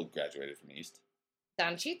Cheadle graduated from East.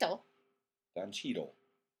 Don Cheadle? Don Cheadle.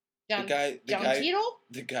 Don The guy Cheadle?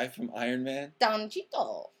 The guy from Iron Man? Don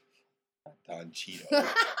Cheadle. Don Cheeto.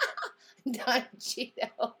 Don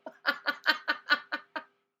Cheeto.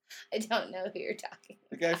 I don't know who you're talking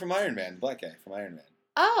The guy from Iron Man. The black guy from Iron Man.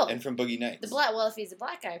 Oh. And from Boogie Nights. Well, if he's a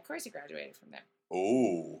black guy, of course he graduated from there.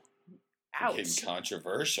 Oh. Ouch. Getting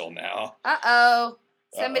controversial now. Uh-oh.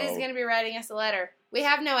 Somebody's going to be writing us a letter. We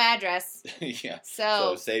have no address. Yeah.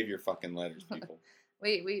 So save your fucking letters, people.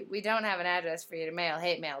 we don't have an address for you to mail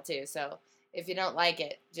hate mail to. So if you don't like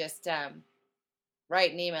it, just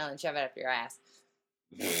write an email and shove it up your ass.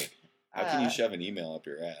 How can you shove an email up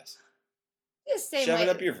your ass? Just same shove way. it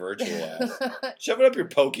up your virtual ass. Shove it up your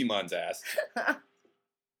Pokemon's ass. I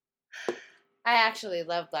actually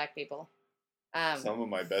love black people. Some of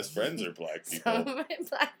my best friends are black people. Some of my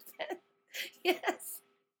black friends. Yes.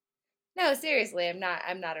 No, seriously, I'm not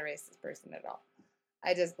a racist person at all.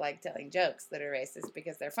 I just like telling jokes that are racist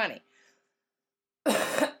because they're funny.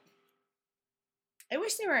 I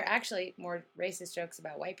wish there were actually more racist jokes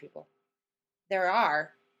about white people. There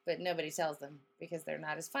are, but nobody tells them because they're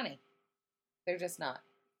not as funny. They're just not.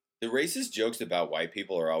 The racist jokes about white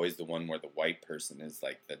people are always the one where the white person is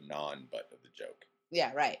like the non-butt of the joke.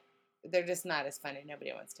 Yeah, right. They're just not as funny.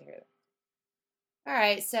 Nobody wants to hear them. All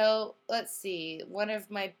right, so let's see. One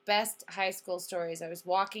of my best high school stories, I was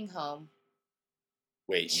walking home.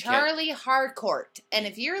 Wait, Charlie Harcourt. And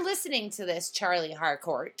if you're listening to this, Charlie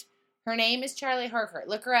Harcourt, her name is Charlie Harcourt.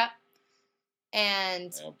 Look her up.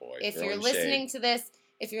 And oh boy, if you're listening to this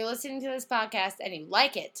podcast and you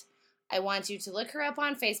like it, I want you to look her up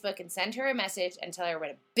on Facebook and send her a message and tell her what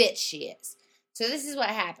a bitch she is. So this is what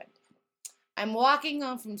happened. I'm walking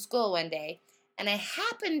home from school one day, and I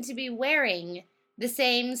happened to be wearing the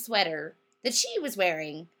same sweater that she was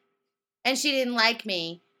wearing, and she didn't like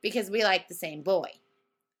me because we liked the same boy.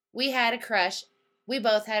 We had a crush. We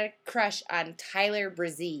both had a crush on Tyler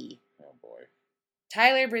Brzee. Oh boy.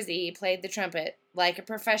 Tyler Brzee played the trumpet like a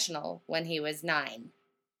professional when he was 9.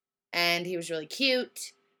 And he was really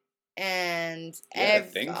cute. And a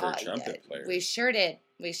thing for trumpet players. We sure did.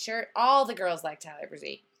 All the girls liked Tyler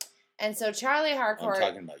Brzee. And so Charlie Harcourt. I'm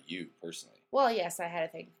talking about you personally. Well, yes, I had a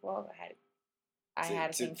thing. Well, I had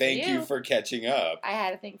a thing for you. Thank you for catching up. I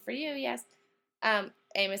had a thing for you, yes.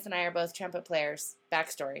 Amos and I are both trumpet players.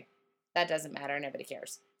 Backstory. That doesn't matter. Nobody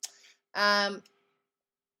cares. I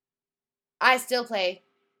still play.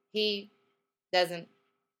 He doesn't.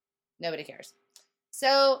 Nobody cares.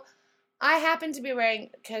 So I happen to be wearing,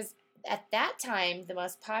 because at that time, the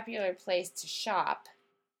most popular place to shop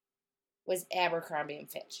was Abercrombie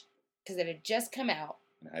 & Fitch. Because it had just come out.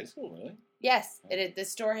 In high school, really? Yes. The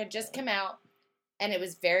store had just come out. And it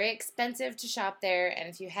was very expensive to shop there. And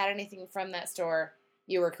if you had anything from that store,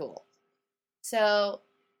 you were cool. So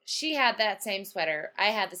she had that same sweater. I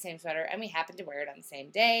had the same sweater. And we happened to wear it on the same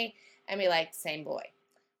day. And we liked the same boy.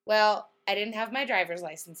 Well, I didn't have my driver's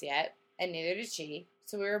license yet. And neither did she.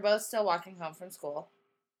 So we were both still walking home from school.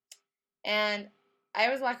 And I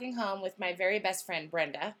was walking home with my very best friend,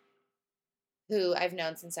 Brenda, who I've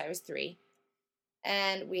known since I was 3.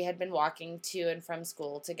 And we had been walking to and from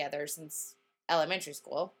school together since elementary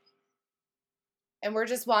school. And we're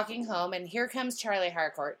just walking home, and here comes Charlie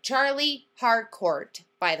Harcourt. Charlie Harcourt,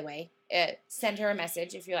 by the way. Send her a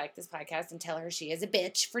message if you like this podcast and tell her she is a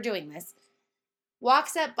bitch for doing this.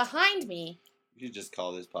 Walks up behind me. You should just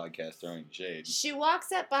call this podcast Throwing Shade. She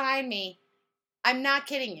walks up behind me. I'm not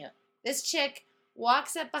kidding you. This chick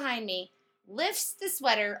walks up behind me, lifts the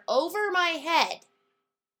sweater over my head,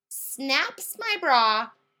 snaps my bra,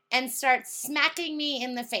 and starts smacking me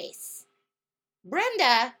in the face.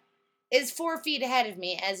 Brenda is 4 feet ahead of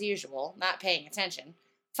me, as usual, not paying attention.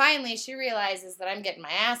 Finally, she realizes that I'm getting my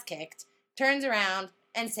ass kicked, turns around,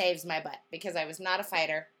 and saves my butt, because I was not a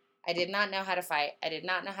fighter. I did not know how to fight. I did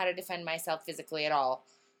not know how to defend myself physically at all.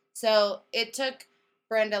 So it took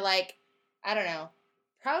Brenda, I don't know,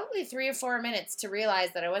 probably 3 or 4 minutes to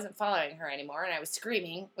realize that I wasn't following her anymore, and I was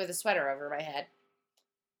screaming with a sweater over my head.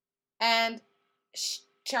 And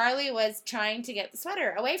Charlie was trying to get the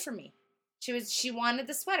sweater away from me. She wanted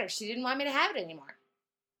the sweater. She didn't want me to have it anymore.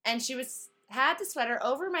 And she had the sweater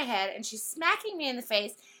over my head, and she's smacking me in the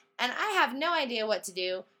face, and I have no idea what to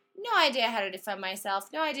do, no idea how to defend myself,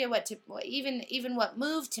 no idea even what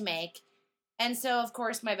move to make. And so, of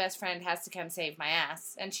course, my best friend has to come save my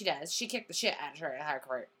ass, and she does. She kicked the shit out of her at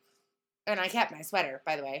Harcourt. And I kept my sweater,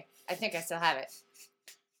 by the way. I think I still have it.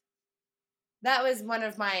 That was one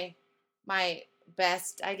of my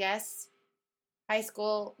best, I guess, high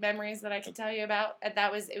school memories that I can tell you about.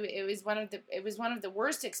 It was one of the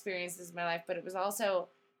worst experiences of my life, but it was also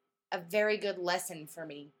a very good lesson for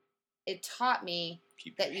me it taught me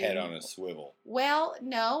Keep that your head on a swivel. well,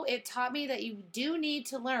 no, it taught me that you do need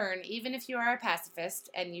to learn, even if you are a pacifist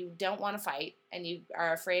and you don't want to fight and you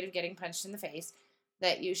are afraid of getting punched in the face,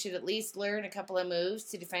 that you should at least learn a couple of moves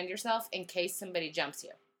to defend yourself in case somebody jumps you.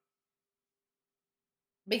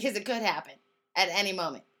 Because it could happen at any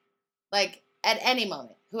moment. Like, at any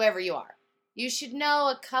moment, whoever you are. You should know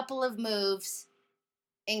a couple of moves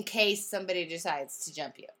in case somebody decides to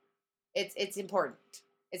jump you. It's important.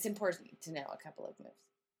 It's important to know a couple of moves.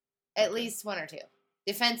 At least one or two.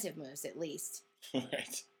 Defensive moves, at least.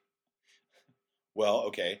 Right. Well,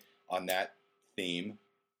 okay. On that theme,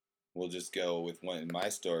 we'll just go with one. My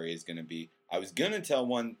story is going to be, I was going to tell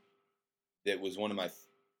one that was one of my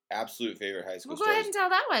absolute favorite high school Well, go stories. ahead and tell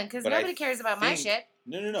that one, because nobody cares about my shit.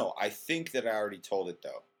 No. I think that I already told it,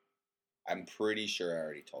 though. I'm pretty sure I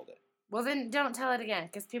already told it. Well, then don't tell it again,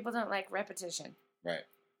 because people don't like repetition. Right.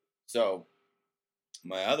 So,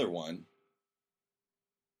 my other one,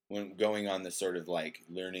 when going on this sort of like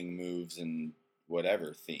learning moves and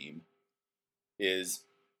whatever theme, is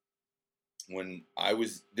when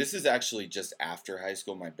this is actually just after high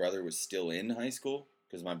school. My brother was still in high school,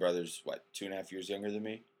 because my brother's, 2.5 years younger than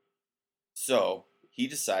me. So, he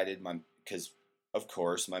decided, because of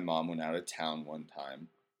course my mom went out of town one time,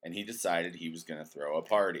 and he decided he was going to throw a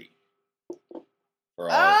party. For all,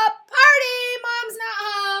 a party! Mom's not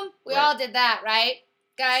home! We all did that, right,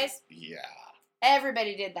 guys? Yeah.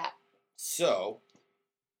 Everybody did that. So,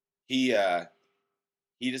 he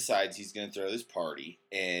decides he's going to throw this party,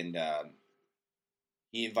 and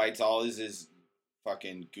he invites all his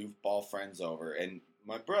fucking goofball friends over. And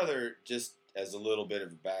my brother, just as a little bit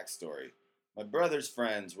of a backstory, my brother's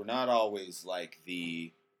friends were not always like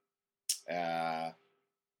the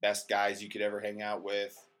best guys you could ever hang out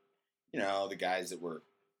with. You know, the guys that were...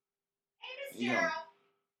 Hey, Miss Gerald,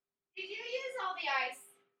 did you use all the ice?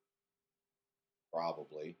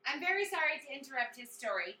 Probably. I'm very sorry to interrupt his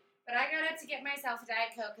story, but I got up to get myself a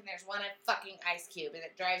Diet Coke, and there's one fucking ice cube, and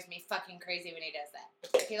it drives me fucking crazy when he does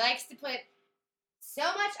that. He likes to put so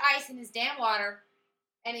much ice in his damn water,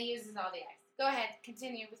 and he uses all the ice. Go ahead,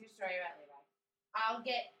 continue with your story about Levi. I'll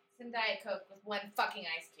get some Diet Coke with one fucking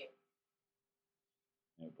ice cube.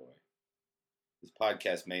 Oh boy. This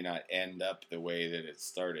podcast may not end up the way that it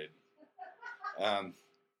started.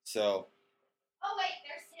 So... Oh, wait,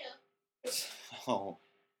 there's two. Oh.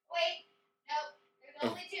 Wait, no, there's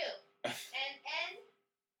only two. And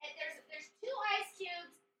there's two ice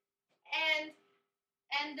cubes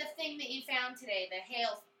and the thing that you found today, the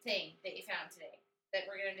hail thing that you found today that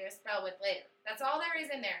we're going to do a spell with later. That's all there is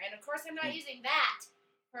in there. And of course I'm not using that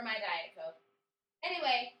for my Diet Coke.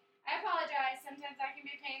 Anyway, I apologize. Sometimes I can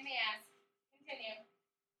be a pain in the ass. Continue.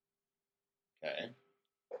 Okay.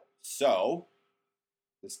 So,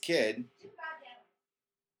 this kid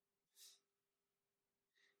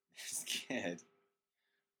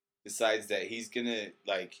decides that he's gonna,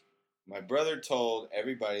 my brother told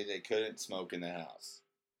everybody they couldn't smoke in the house.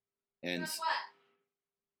 And Smoke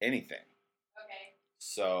what? Anything. Okay.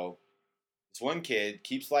 So, this one kid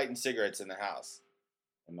keeps lighting cigarettes in the house.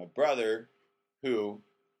 And my brother, who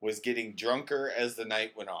was getting drunker as the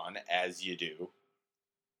night went on, as you do,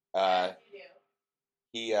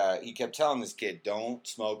 he kept telling this kid, don't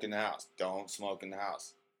smoke in the house. Don't smoke in the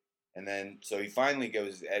house. And then, so he finally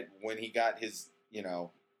goes, when he got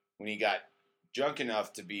when he got drunk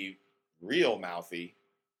enough to be real mouthy,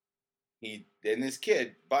 and this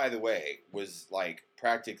kid, by the way, was like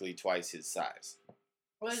practically twice his size.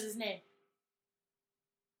 What was his name?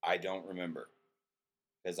 I don't remember.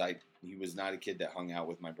 Because he was not a kid that hung out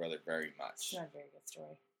with my brother very much. It's not a very good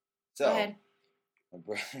story. So, go ahead. My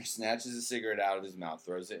brother snatches a cigarette out of his mouth,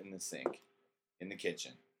 throws it in the sink, in the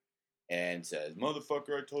kitchen, and says,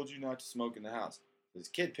 "Motherfucker, I told you not to smoke in the house." This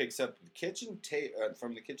kid picks up the kitchen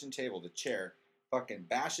from the kitchen table, the chair, fucking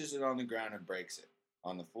bashes it on the ground and breaks it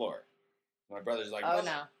on the floor. My brother's like, "Oh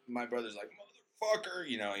no!" My brother's like, "Motherfucker!"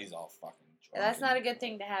 You know, he's all fucking drunk. That's not a good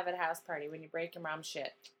thing to have at a house party when you break your mom's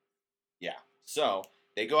shit. Yeah. So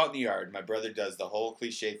they go out in the yard. My brother does the whole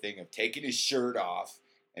cliche thing of taking his shirt off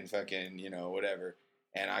and fucking, whatever.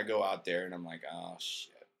 And I go out there and I'm like, oh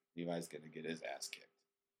shit, Levi's gonna get his ass kicked.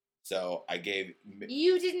 So I gave...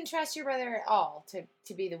 You didn't trust your brother at all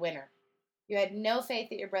to be the winner. You had no faith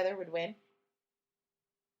that your brother would win?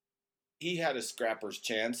 He had a scrapper's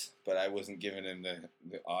chance, but I wasn't giving him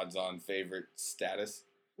the odds-on favorite status.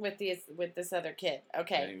 With this other kid.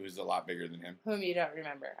 Okay. And he was a lot bigger than him. Whom you don't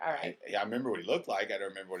remember. All right. I remember what he looked like. I don't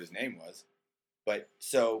remember what his name was. But,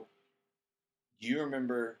 so, do you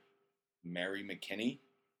remember Mary McKinney?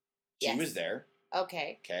 She Yes. was there.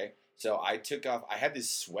 Okay. Okay. So I took off. I had this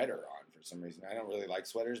sweater on for for some reason. I don't really like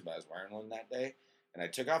sweaters, but I was wearing one that day. And I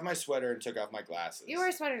took off my sweater and took off my glasses. You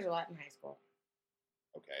wore sweaters a lot in high school.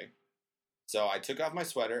 Okay. So I took off my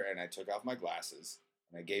sweater and I took off my glasses.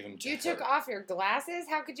 And I gave them to her. You took off your glasses?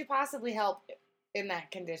 How could you possibly help in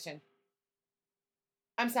that condition?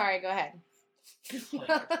 I'm sorry, go ahead.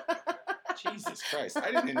 Jesus Christ.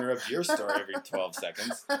 I didn't interrupt your story every 12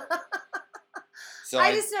 seconds. So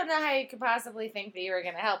I just don't know how you could possibly think that you were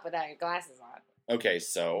going to help without your glasses on. Okay,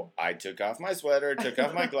 so I took off my sweater, took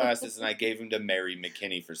off my glasses, and I gave them to Mary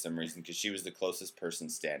McKinney for some reason because she was the closest person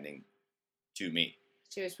standing to me.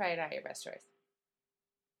 She was probably not your best choice.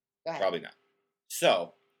 Go ahead. Probably not.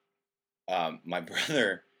 So, my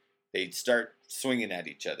brother, they start swinging at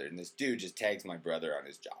each other, and this dude just tags my brother on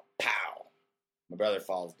his jaw. Pow! My brother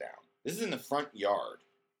falls down. This is in the front yard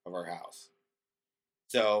of our house.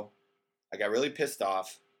 So, I got really pissed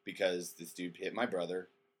off because this dude hit my brother.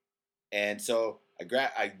 And so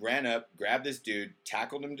I ran up, grabbed this dude,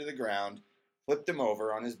 tackled him to the ground, flipped him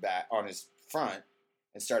over on his back, on his front,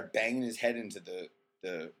 and started banging his head into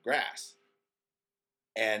the grass.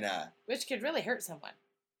 And which could really hurt someone.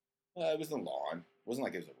 it was the lawn. It wasn't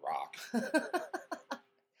like it was a rock.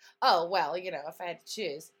 Oh, well, you know, if I had to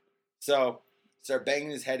choose. So started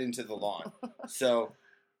banging his head into the lawn. So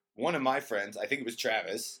one of my friends, I think it was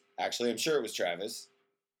Travis. Actually, I'm sure it was Travis.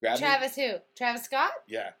 Travis who? Travis Scott?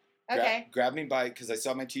 Yeah. Okay. Grabbed me by, because I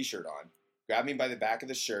saw my t-shirt on, grabbed me by the back of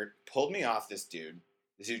the shirt, pulled me off this dude.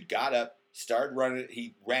 This dude got up, started running,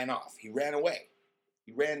 he ran off. He ran away.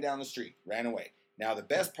 He ran down the street, ran away. Now, the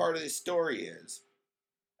best part of this story is,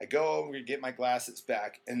 I go over to get my glasses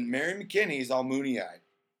back, and Mary McKinney's all moony-eyed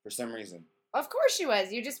for some reason. Of course she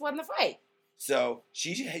was. You just won the fight. So,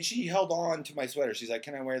 she held on to my sweater. She's like,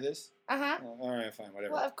 can I wear this? Uh-huh. All right, fine,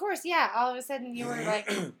 whatever. Well, of course, yeah. All of a sudden, you were like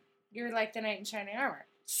the knight in shining armor.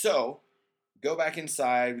 So, go back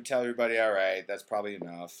inside. We tell everybody, all right, that's probably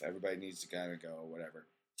enough. Everybody needs to kind of go, whatever.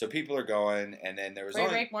 So people are going, and then there was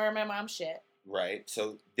break more of my mom's shit. Right.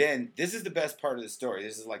 So then, this is the best part of the story.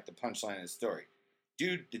 This is like the punchline of the story.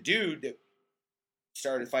 The dude that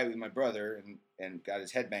started a fight with my brother and got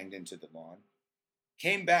his head banged into the lawn,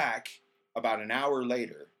 came back about an hour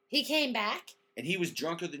later. He came back? And he was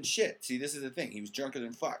drunker than shit. See, this is the thing. He was drunker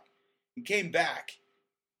than fuck. He came back.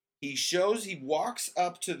 He walks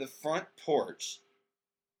up to the front porch,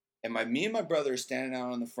 and me and my brother are standing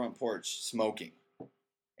out on the front porch smoking.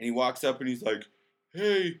 And he walks up and he's like,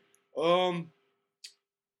 hey, what?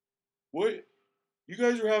 You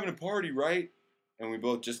guys are having a party, right? And we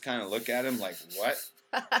both just kind of look at him like, what?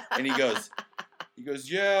 And he goes,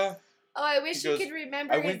 yeah. Oh, I wish you could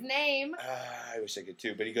remember his name. I wish I could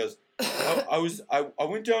too. But he goes, I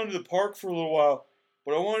went down to the park for a little while,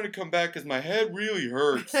 but I wanted to come back because my head really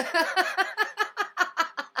hurts. and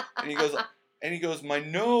he goes, my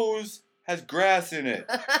nose has grass in it.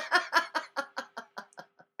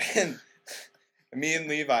 And me and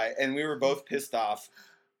Levi, and we were both pissed off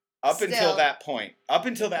until that point. Up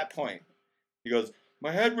until that point. He goes,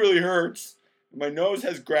 my head really hurts. My nose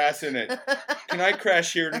has grass in it. Can I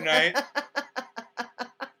crash here tonight?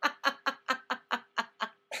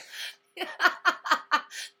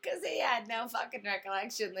 Because he had no fucking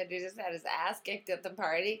recollection that he just had his ass kicked at the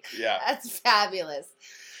party. Yeah. That's fabulous.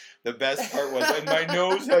 The best part was, and my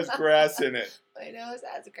nose has grass in it. My nose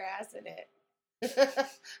has grass in it.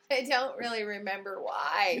 I don't really remember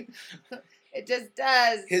why. It just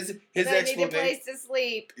does. His explanation. I need a place to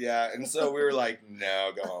sleep. Yeah, and so we were like,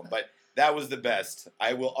 no, go home. But that was the best.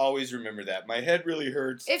 I will always remember that. My head really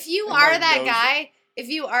hurts. If you are that guy,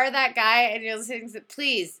 and you're listening to,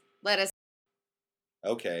 please let us.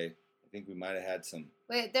 Okay, I think we might have had some.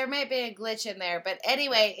 Wait, there might be a glitch in there, but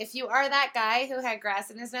anyway, if you are that guy who had grass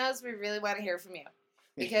in his nose, we really want to hear from you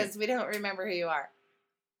because we don't remember who you are.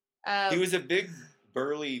 He was a big,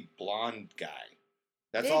 burly, blonde guy.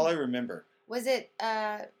 That's all I remember. Was it,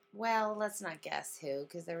 well, let's not guess who,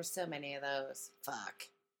 because there were so many of those. Fuck.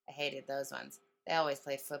 I hated those ones. They always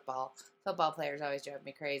played football. Football players always drove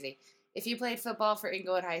me crazy. If you played football for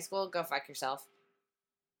Inglewood High School, go fuck yourself.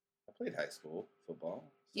 I played high school football.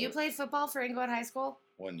 You played football for Inglewood High School?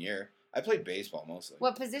 1 year. I played baseball mostly.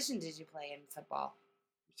 What position did you play in football?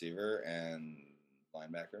 Receiver and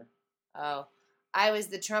linebacker. Oh, I was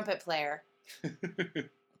the trumpet player.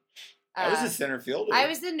 I was a center fielder. I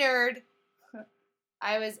was the nerd.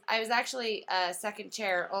 I was actually second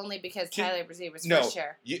chair only because Tyler Brzee was first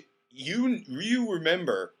chair. You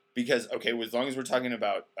remember because as long as we're talking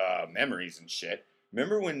about memories and shit.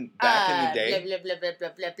 Remember when back in the day? Blah blah blah blah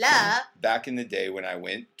blah blah. Back in the day when I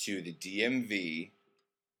went to the DMV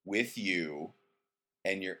with you,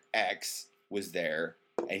 and your ex was there,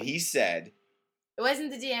 and he said, It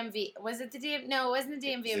wasn't the DMV. Was it the DMV? No, it wasn't the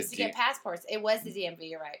DMV. It was to get passports. It was the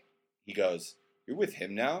DMV. You're right. He goes, "You're with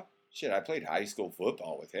him now? Shit, I played high school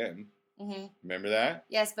football with him." Mm-hmm. Remember that?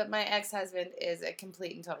 Yes, but my ex-husband is a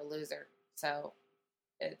complete and total loser. So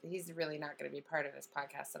he's really not going to be part of this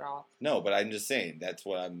podcast at all. No, but I'm just saying, that's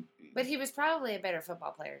what I'm... But he was probably a better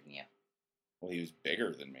football player than you. Well, he was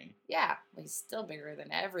bigger than me. Yeah, well, he's still bigger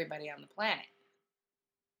than everybody on the planet.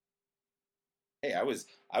 Hey, I was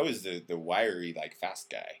the wiry, like,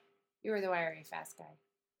 fast guy. You were the wiry fast guy.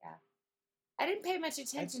 Yeah. I didn't pay much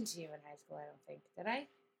attention to you in high school, I don't think. Did I?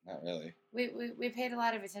 Not really. We paid a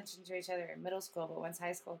lot of attention to each other in middle school, but once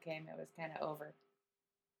high school came, it was kind of over.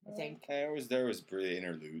 I think. There was pretty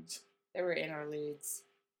interludes. There were interludes.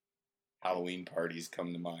 Halloween parties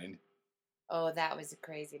come to mind. Oh, that was a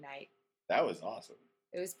crazy night. That was awesome.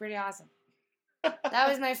 It was pretty awesome. That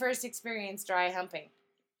was my first experience dry humping.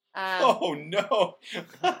 Oh, no.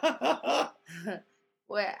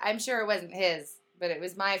 Well, I'm sure it wasn't his, but it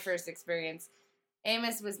was my first experience.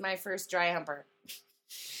 Amos was my first dry humper.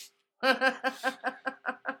 I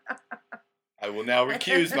will now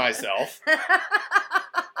recuse myself.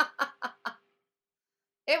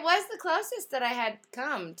 It was the closest that I had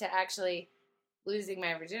come to actually losing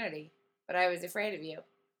my virginity, but I was afraid of you.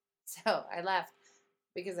 So I left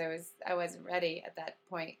because I wasn't ready at that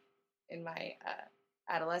point in my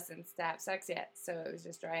adolescence to have sex yet. So it was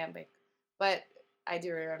just dry humping. But I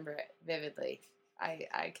do remember it vividly.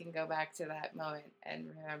 I can go back to that moment and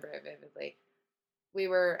remember it vividly. We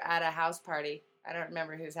were at a house party. I don't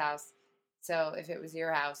remember whose house. So if it was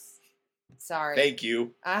your house, sorry. Thank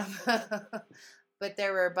you. But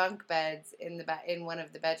there were bunk beds in one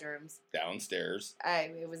of the bedrooms. Downstairs.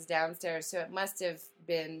 It was downstairs, so it must have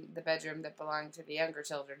been the bedroom that belonged to the younger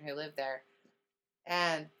children who lived there.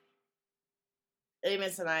 And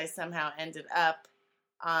Amos and I somehow ended up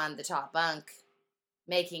on the top bunk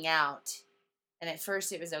making out. And at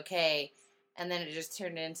first it was okay. And then it just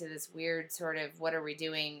turned into this weird sort of, what are we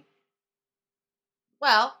doing?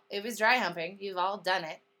 Well, it was dry humping. You've all done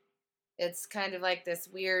it. It's kind of like this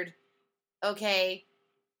weird, okay,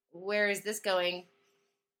 where is this going?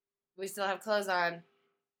 We still have clothes on.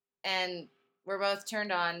 And we're both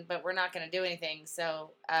turned on, but we're not going to do anything.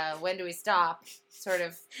 So when do we stop? Sort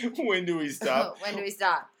of. When do we stop? When do we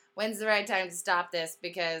stop? When's the right time to stop this?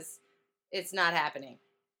 Because it's not happening.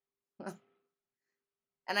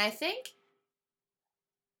 And I think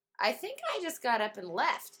I just got up and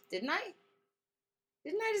left, didn't I?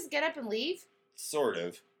 Didn't I just get up and leave? Sort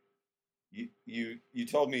of. You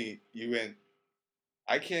told me, you went,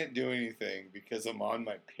 I can't do anything because I'm on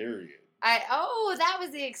my period. That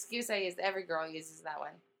was the excuse I used. Every girl uses that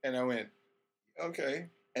one. And I went, okay.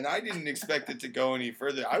 And I didn't expect it to go any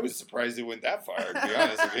further. I was surprised it went that far, to be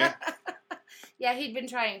honest with you. Yeah, he'd been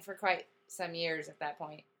trying for quite some years at that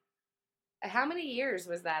point. How many years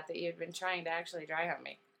was that you'd been trying to actually dry hump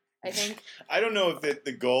me? I think. I don't know if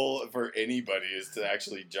the goal for anybody is to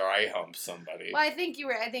actually dry hump somebody. Well, I think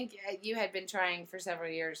you had been trying for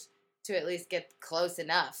several years to at least get close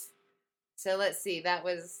enough. So let's see. That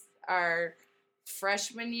was our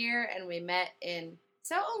freshman year, and we met in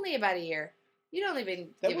only about a year. You'd only been.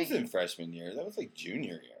 That wasn't freshman year. That was like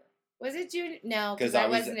junior year. Was it junior? No, because I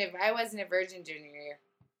wasn't a virgin junior year.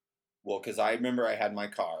 Well, because I remember I had my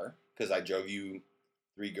car because I drove you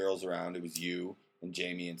 3 girls around. It was you and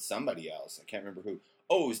Jamie and somebody else. I can't remember who.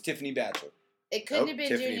 Oh, it was Tiffany Batchelor. It couldn't have been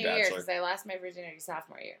Tiffany junior year because I lost my virginity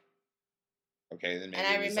sophomore year. Okay, then maybe. And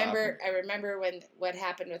I remember when what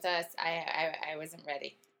happened with us. I wasn't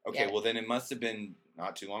ready. Okay, well then it must have been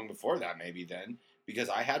not too long before that, maybe then, because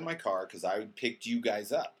I had my car because I picked you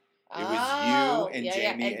guys up. It was you and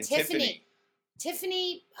Jamie and Tiffany.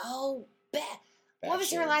 Tiffany, what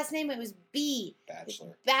was her last name? It was B.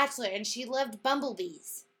 Batchelor, and she loved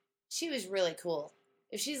bumblebees. She was really cool.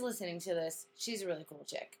 If she's listening to this, she's a really cool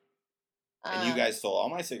chick. And you guys stole all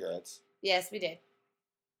my cigarettes. Yes, we did.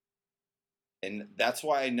 And that's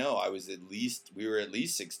why I know we were at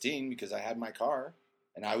least 16 because I had my car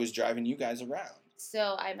and I was driving you guys around.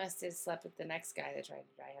 So I must have slept with the next guy that tried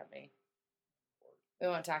to dry hump me. We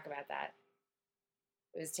won't talk about that.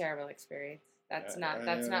 It was a terrible experience. That's not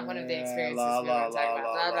one of the experiences we want to talk about.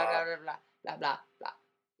 Blah, blah, blah, blah, blah, blah, blah, blah.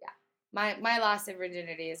 Yeah. My loss of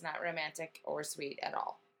virginity is not romantic or sweet at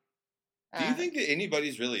all. Do you think that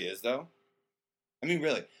anybody's really is, though? I mean,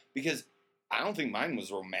 really. Because I don't think mine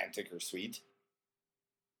was romantic or sweet.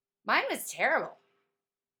 Mine was terrible.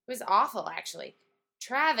 It was awful, actually.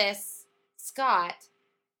 Travis Scott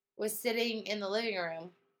was sitting in the living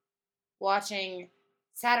room watching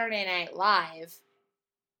Saturday Night Live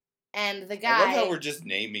And the I love guy, how we're just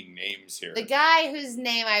naming names here. the guy whose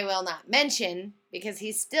name I will not mention, because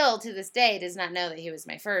he still, to this day, does not know that he was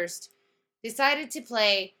my first, decided to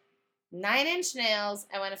play 9-Inch Nails,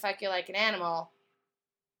 I Want to Fuck You Like an Animal,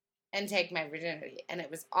 and take my virginity. And it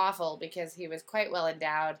was awful because he was quite well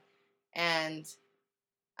endowed, and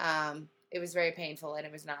it was very painful, and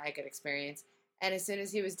it was not a good experience. And as soon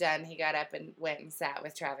as he was done, he got up and went and sat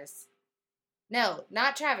with Travis. No,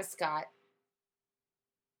 not Travis Scott.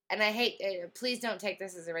 And I hate, please don't take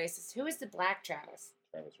this as a racist. Who is the black Travis?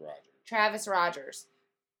 Travis Rogers. Travis Rogers.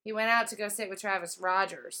 He went out to go sit with Travis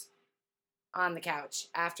Rogers on the couch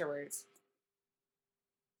afterwards.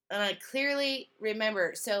 And I clearly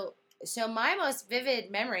remember, so my most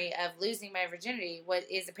vivid memory of losing my virginity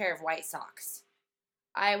is a pair of white socks.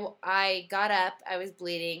 I got up, I was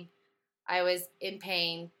bleeding, I was in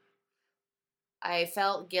pain, I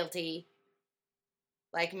felt guilty,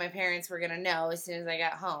 like my parents were going to know as soon as I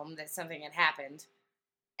got home that something had happened.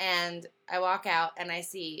 And I walk out and I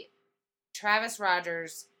see Travis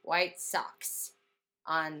Rogers' white socks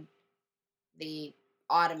on the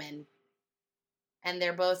ottoman. And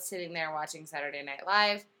they're both sitting there watching Saturday Night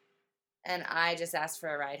Live. And I just asked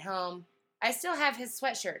for a ride home. I still have his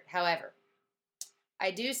sweatshirt, however.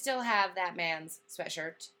 I do still have that man's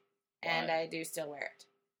sweatshirt. And Why? I do still wear it.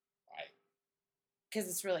 Why? Because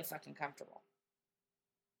it's really fucking comfortable.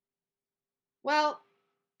 Well,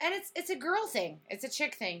 and it's a girl thing. It's a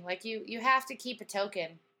chick thing. Like, you have to keep a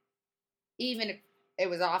token, even if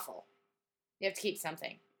it was awful. You have to keep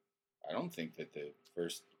something. I don't think that the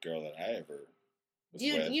first girl that I ever was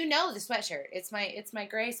You with... you know the sweatshirt. It's my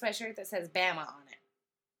gray sweatshirt that says Bama on it.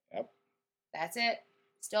 Yep. That's it.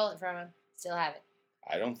 Stole it from him. Still have it.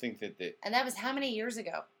 I don't think that the... And that was how many years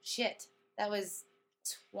ago? Shit. That was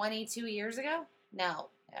 22 years ago? No.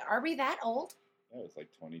 Are we that old? That was like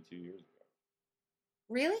 22 years ago.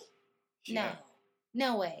 Really? Yeah.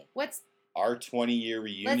 No. No way. What's... Our 20-year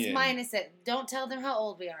reunion. Let's minus it. Don't tell them how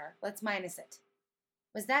old we are. Let's minus it.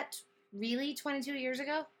 Was that really 22 years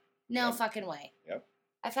ago? No Yep. fucking way. Yep.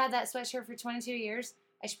 I've had that sweatshirt for 22 years.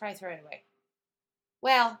 I should probably throw it away.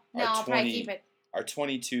 Well, no, I'll probably keep it. Our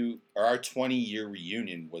 20-year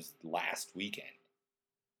reunion was last weekend.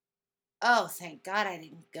 Oh, thank God I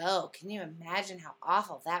didn't go. Can you imagine how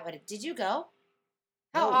awful that would have... Did you go?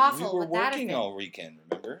 How awful would that have been? We were working all weekend,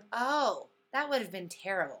 remember? Oh, that would have been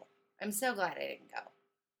terrible. I'm so glad I didn't go.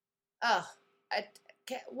 Oh,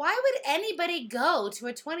 why would anybody go to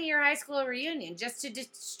a 20-year high school reunion just to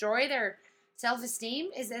destroy their self-esteem?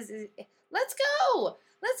 Let's go.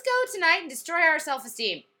 Let's go tonight and destroy our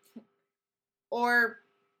self-esteem. Or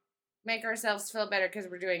make ourselves feel better because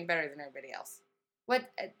we're doing better than everybody else.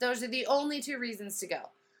 Those are the only two reasons to go.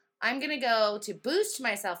 I'm going to go to boost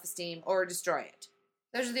my self-esteem or destroy it.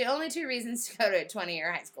 Those are the only two reasons to go to a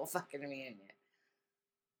 20-year high school fucking reunion.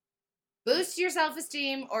 Boost your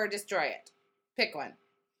self-esteem or destroy it. Pick one.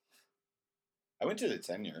 I went to the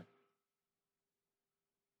 10-year.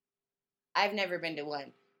 I've never been to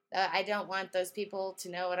one. I don't want those people to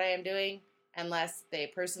know what I am doing unless they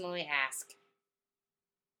personally ask.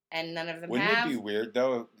 And none of them Wouldn't have. it be weird,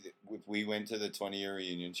 though, if we went to the 20-year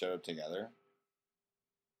reunion show together?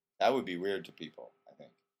 That would be weird to people, I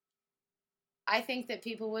think. I think that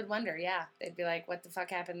people would wonder, yeah. They'd be like, what the fuck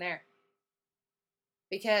happened there?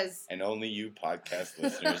 Because... And only you podcast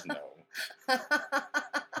listeners know.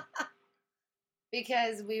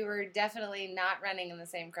 Because we were definitely not running in the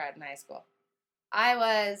same crowd in high school. I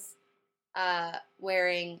was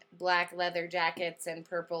wearing black leather jackets and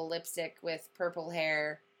purple lipstick with purple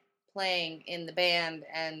hair, playing in the band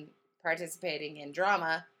and participating in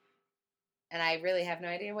drama. And I really have no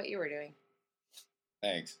idea what you were doing.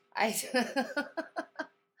 Thanks. I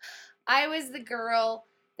was the girl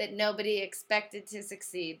that nobody expected to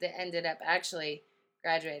succeed that ended up actually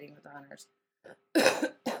graduating with honors.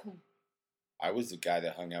 I was the guy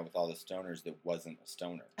that hung out with all the stoners that wasn't a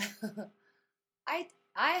stoner. I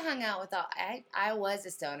hung out with I was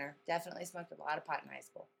a stoner. Definitely smoked a lot of pot in high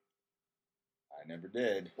school. I never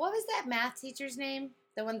did. What was that math teacher's name?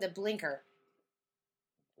 The blinker.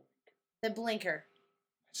 The blinker.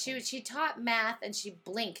 She taught math and she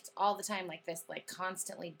blinked all the time like this, like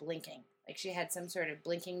constantly blinking. Like she had some sort of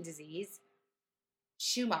blinking disease.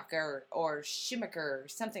 Schumacher or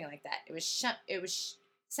something like that. It was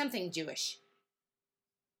something Jewish.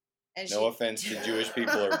 And no offense to Jewish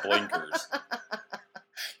people or blinkers.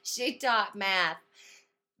 She taught math.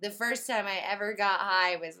 The first time I ever got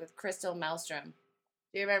high was with Crystal Maelstrom.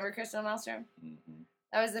 Do you remember Crystal Maelstrom? Mm-hmm.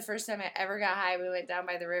 That was the first time I ever got high. We went down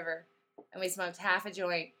by the river, and we smoked half a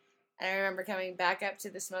joint. And I remember coming back up to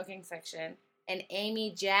the smoking section, and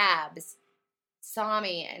Amy Jabs saw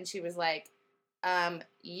me and she was like,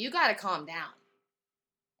 you gotta calm down.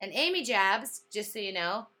 And Amy Jabs, just so you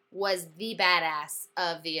know, was the badass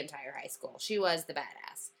of the entire high school. She was the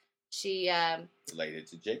badass. She Related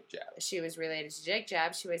to Jake Jab. she was related to Jake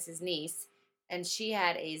Jabs. She was his niece, and she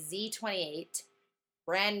had a Z28,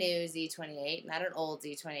 brand new Z28, not an old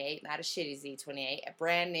Z28, not a shitty Z28, a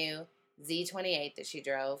brand new Z28 that she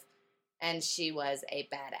drove, and she was a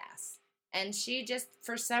badass. And she just,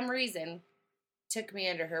 for some reason, took me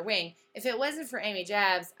under her wing. If it wasn't for Amy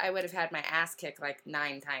Jabs, I would have had my ass kicked like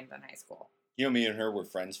 9 times in high school. You know, me and her were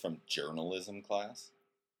friends from journalism class.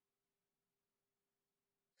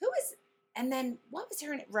 Who was, and then what was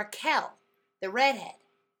her name? Raquel, the redhead.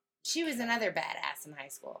 She was another badass in high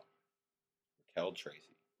school. Raquel Tracy.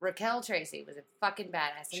 Raquel Tracy was a fucking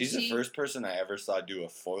badass. And She's the first person I ever saw do a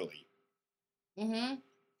foilie. Mm-hmm.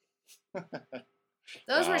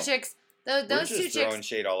 Those Wow. were chicks. Those We're two just chicks. throwing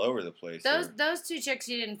shade all over the place. here. Those 2 chicks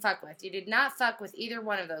you didn't fuck with. You did not fuck with either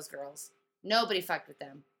one of those girls. Nobody fucked with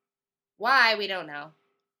them. Why, we don't know.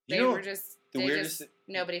 You They know, were just the weirdest,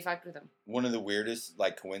 nobody fucked with them. one of the weirdest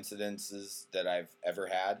like coincidences that I've ever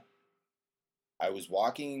had. I was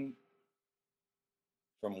walking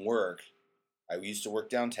from work. I used to work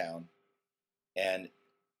downtown, and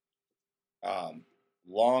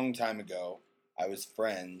long time ago, I was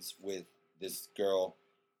friends with this girl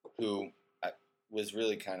who was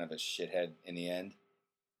really kind of a shithead in the end.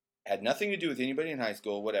 Had nothing to do with anybody in high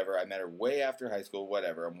school, whatever. I met her way after high school,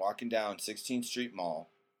 whatever. I'm walking down 16th Street Mall,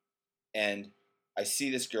 and I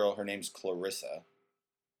see this girl. Her name's Clarissa.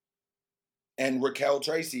 And Raquel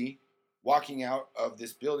Tracy walking out of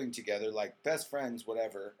this building together, like best friends,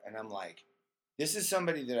 whatever. And I'm like, this is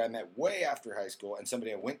somebody that I met way after high school and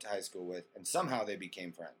somebody I went to high school with, and somehow they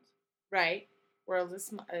became friends. Right. World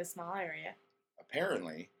is a small area.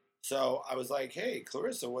 Apparently. So I was like, hey,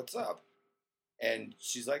 Clarissa, what's up? And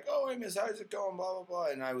she's like, oh, hey, Miss, how's it going? Blah, blah, blah.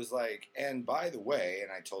 And I was like, and by the way,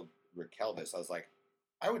 and I told Raquel this, I was like,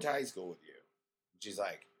 I went to high school with you. And she's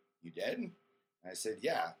like, you did? And I said,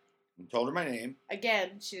 yeah. And told her my name.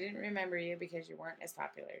 Again, she didn't remember you because you weren't as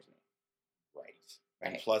popular as me. Right.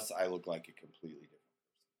 And Right. plus, I look like a completely different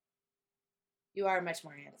You are much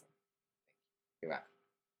more handsome. You're welcome.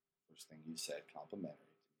 first thing you said, complimentary.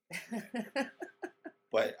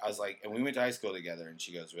 But I was like, and we went to high school together, and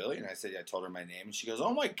she goes, really? And I said, yeah, I told her my name, and she goes,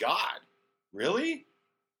 oh my God, really?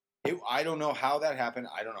 I don't know how that happened.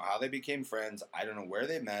 I don't know how they became friends. I don't know where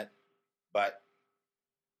they met, but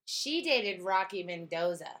She dated Rocky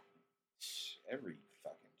Mendoza. every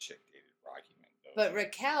fucking chick dated Rocky Mendoza. But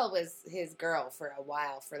Raquel was his girl for a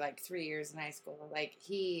while, for like 3 years in high school. Like,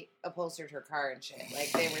 he upholstered her car and shit.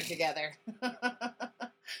 Like, they were together.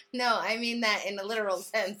 No, I mean that in a literal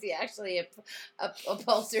sense. He actually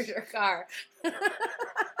upholstered her car.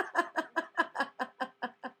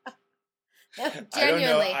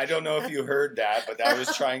 Genuinely. I don't know if you heard that, but I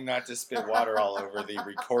was trying not to spit water all over the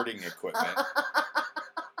recording equipment.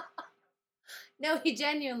 No, he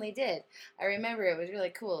genuinely did. I remember it was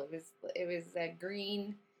really cool. It was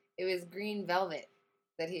green velvet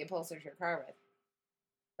that he upholstered her car with.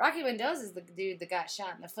 Rocky Mendoza is the dude that got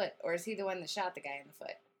shot in the foot, or is he the one that shot the guy in the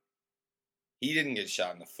foot? He didn't get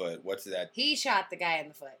shot in the foot. What's that? He shot the guy in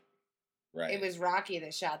the foot. Right. It was Rocky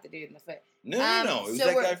that shot the dude in the foot. No. It was so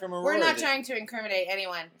that we're- guy from Aurora. We're not that- trying to incriminate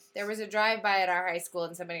anyone. There was a drive-by at our high school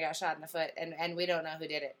and somebody got shot in the foot, and we don't know who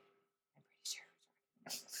did it.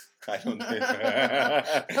 I'm pretty sure.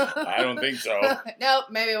 I don't think so. Nope,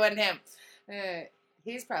 maybe it wasn't him.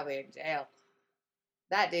 He's probably in jail.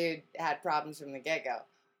 That dude had problems from the get-go.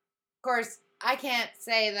 Of course, I can't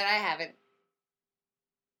say that I haven't,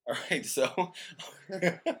 All right, so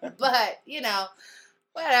but, you know,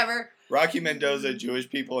 whatever. Rocky Mendoza, Jewish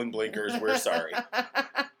people in blinkers, we're sorry.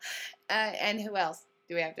 And who else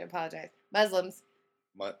do we have to apologize? Muslims.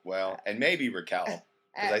 Well, and maybe Raquel,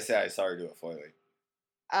 because I said I saw her do a foilie.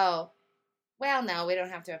 Oh, well, no, we don't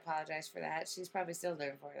have to apologize for that. She's probably still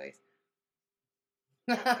doing foilies.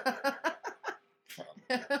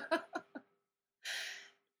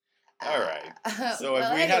 All right. So well,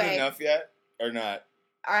 have we had anyway, enough yet, or not?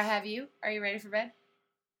 Have you? Are you ready for bed?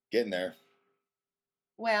 Getting there.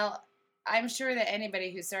 Well, I'm sure that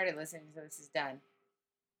anybody who started listening to this is done.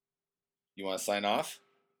 You want to sign off?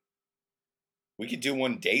 We could do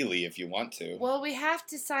one daily if you want to. Well, we have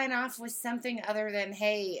to sign off with something other than,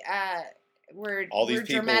 hey, we're All these we're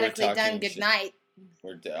people were dramatically done. talking Good shit. night.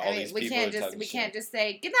 All these we people can't are just talking shit. just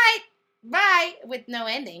say good night, bye with no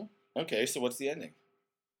ending. Okay, so what's the ending?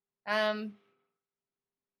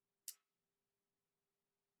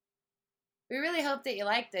 We really hope that you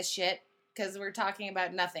like this shit because we're talking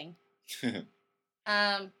about nothing.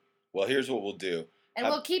 Well, here's what we'll do. And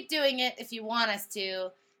we'll keep doing it if you want us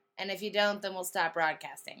to. And if you don't, then we'll stop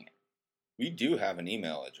broadcasting it. We do have an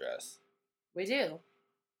email address. We do.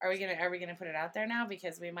 Are we gonna put it out there now?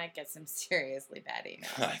 Because we might get some seriously bad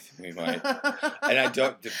emails. I think we might. And I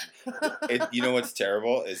don't. You know what's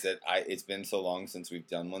terrible is that it's been so long since we've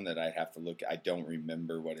done one that I have to look. I don't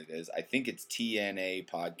remember what it is. I think it's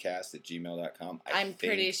tnapodcast@gmail.com. I'm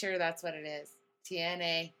pretty sure that's what it is.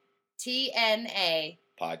 TNA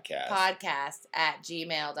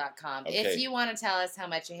podcast@gmail.com. Okay. If you want to tell us how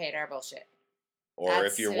much you hate our bullshit. Or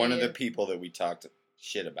if you're one of the people that we talked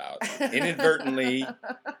shit about inadvertently,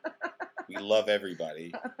 we love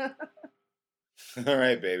everybody. All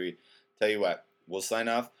right, baby. Tell you what, we'll sign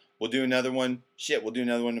off. We'll do another one. Shit, we'll do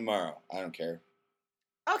another one tomorrow. I don't care.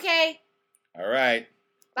 Okay. All right.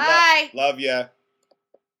 Bye. Love ya.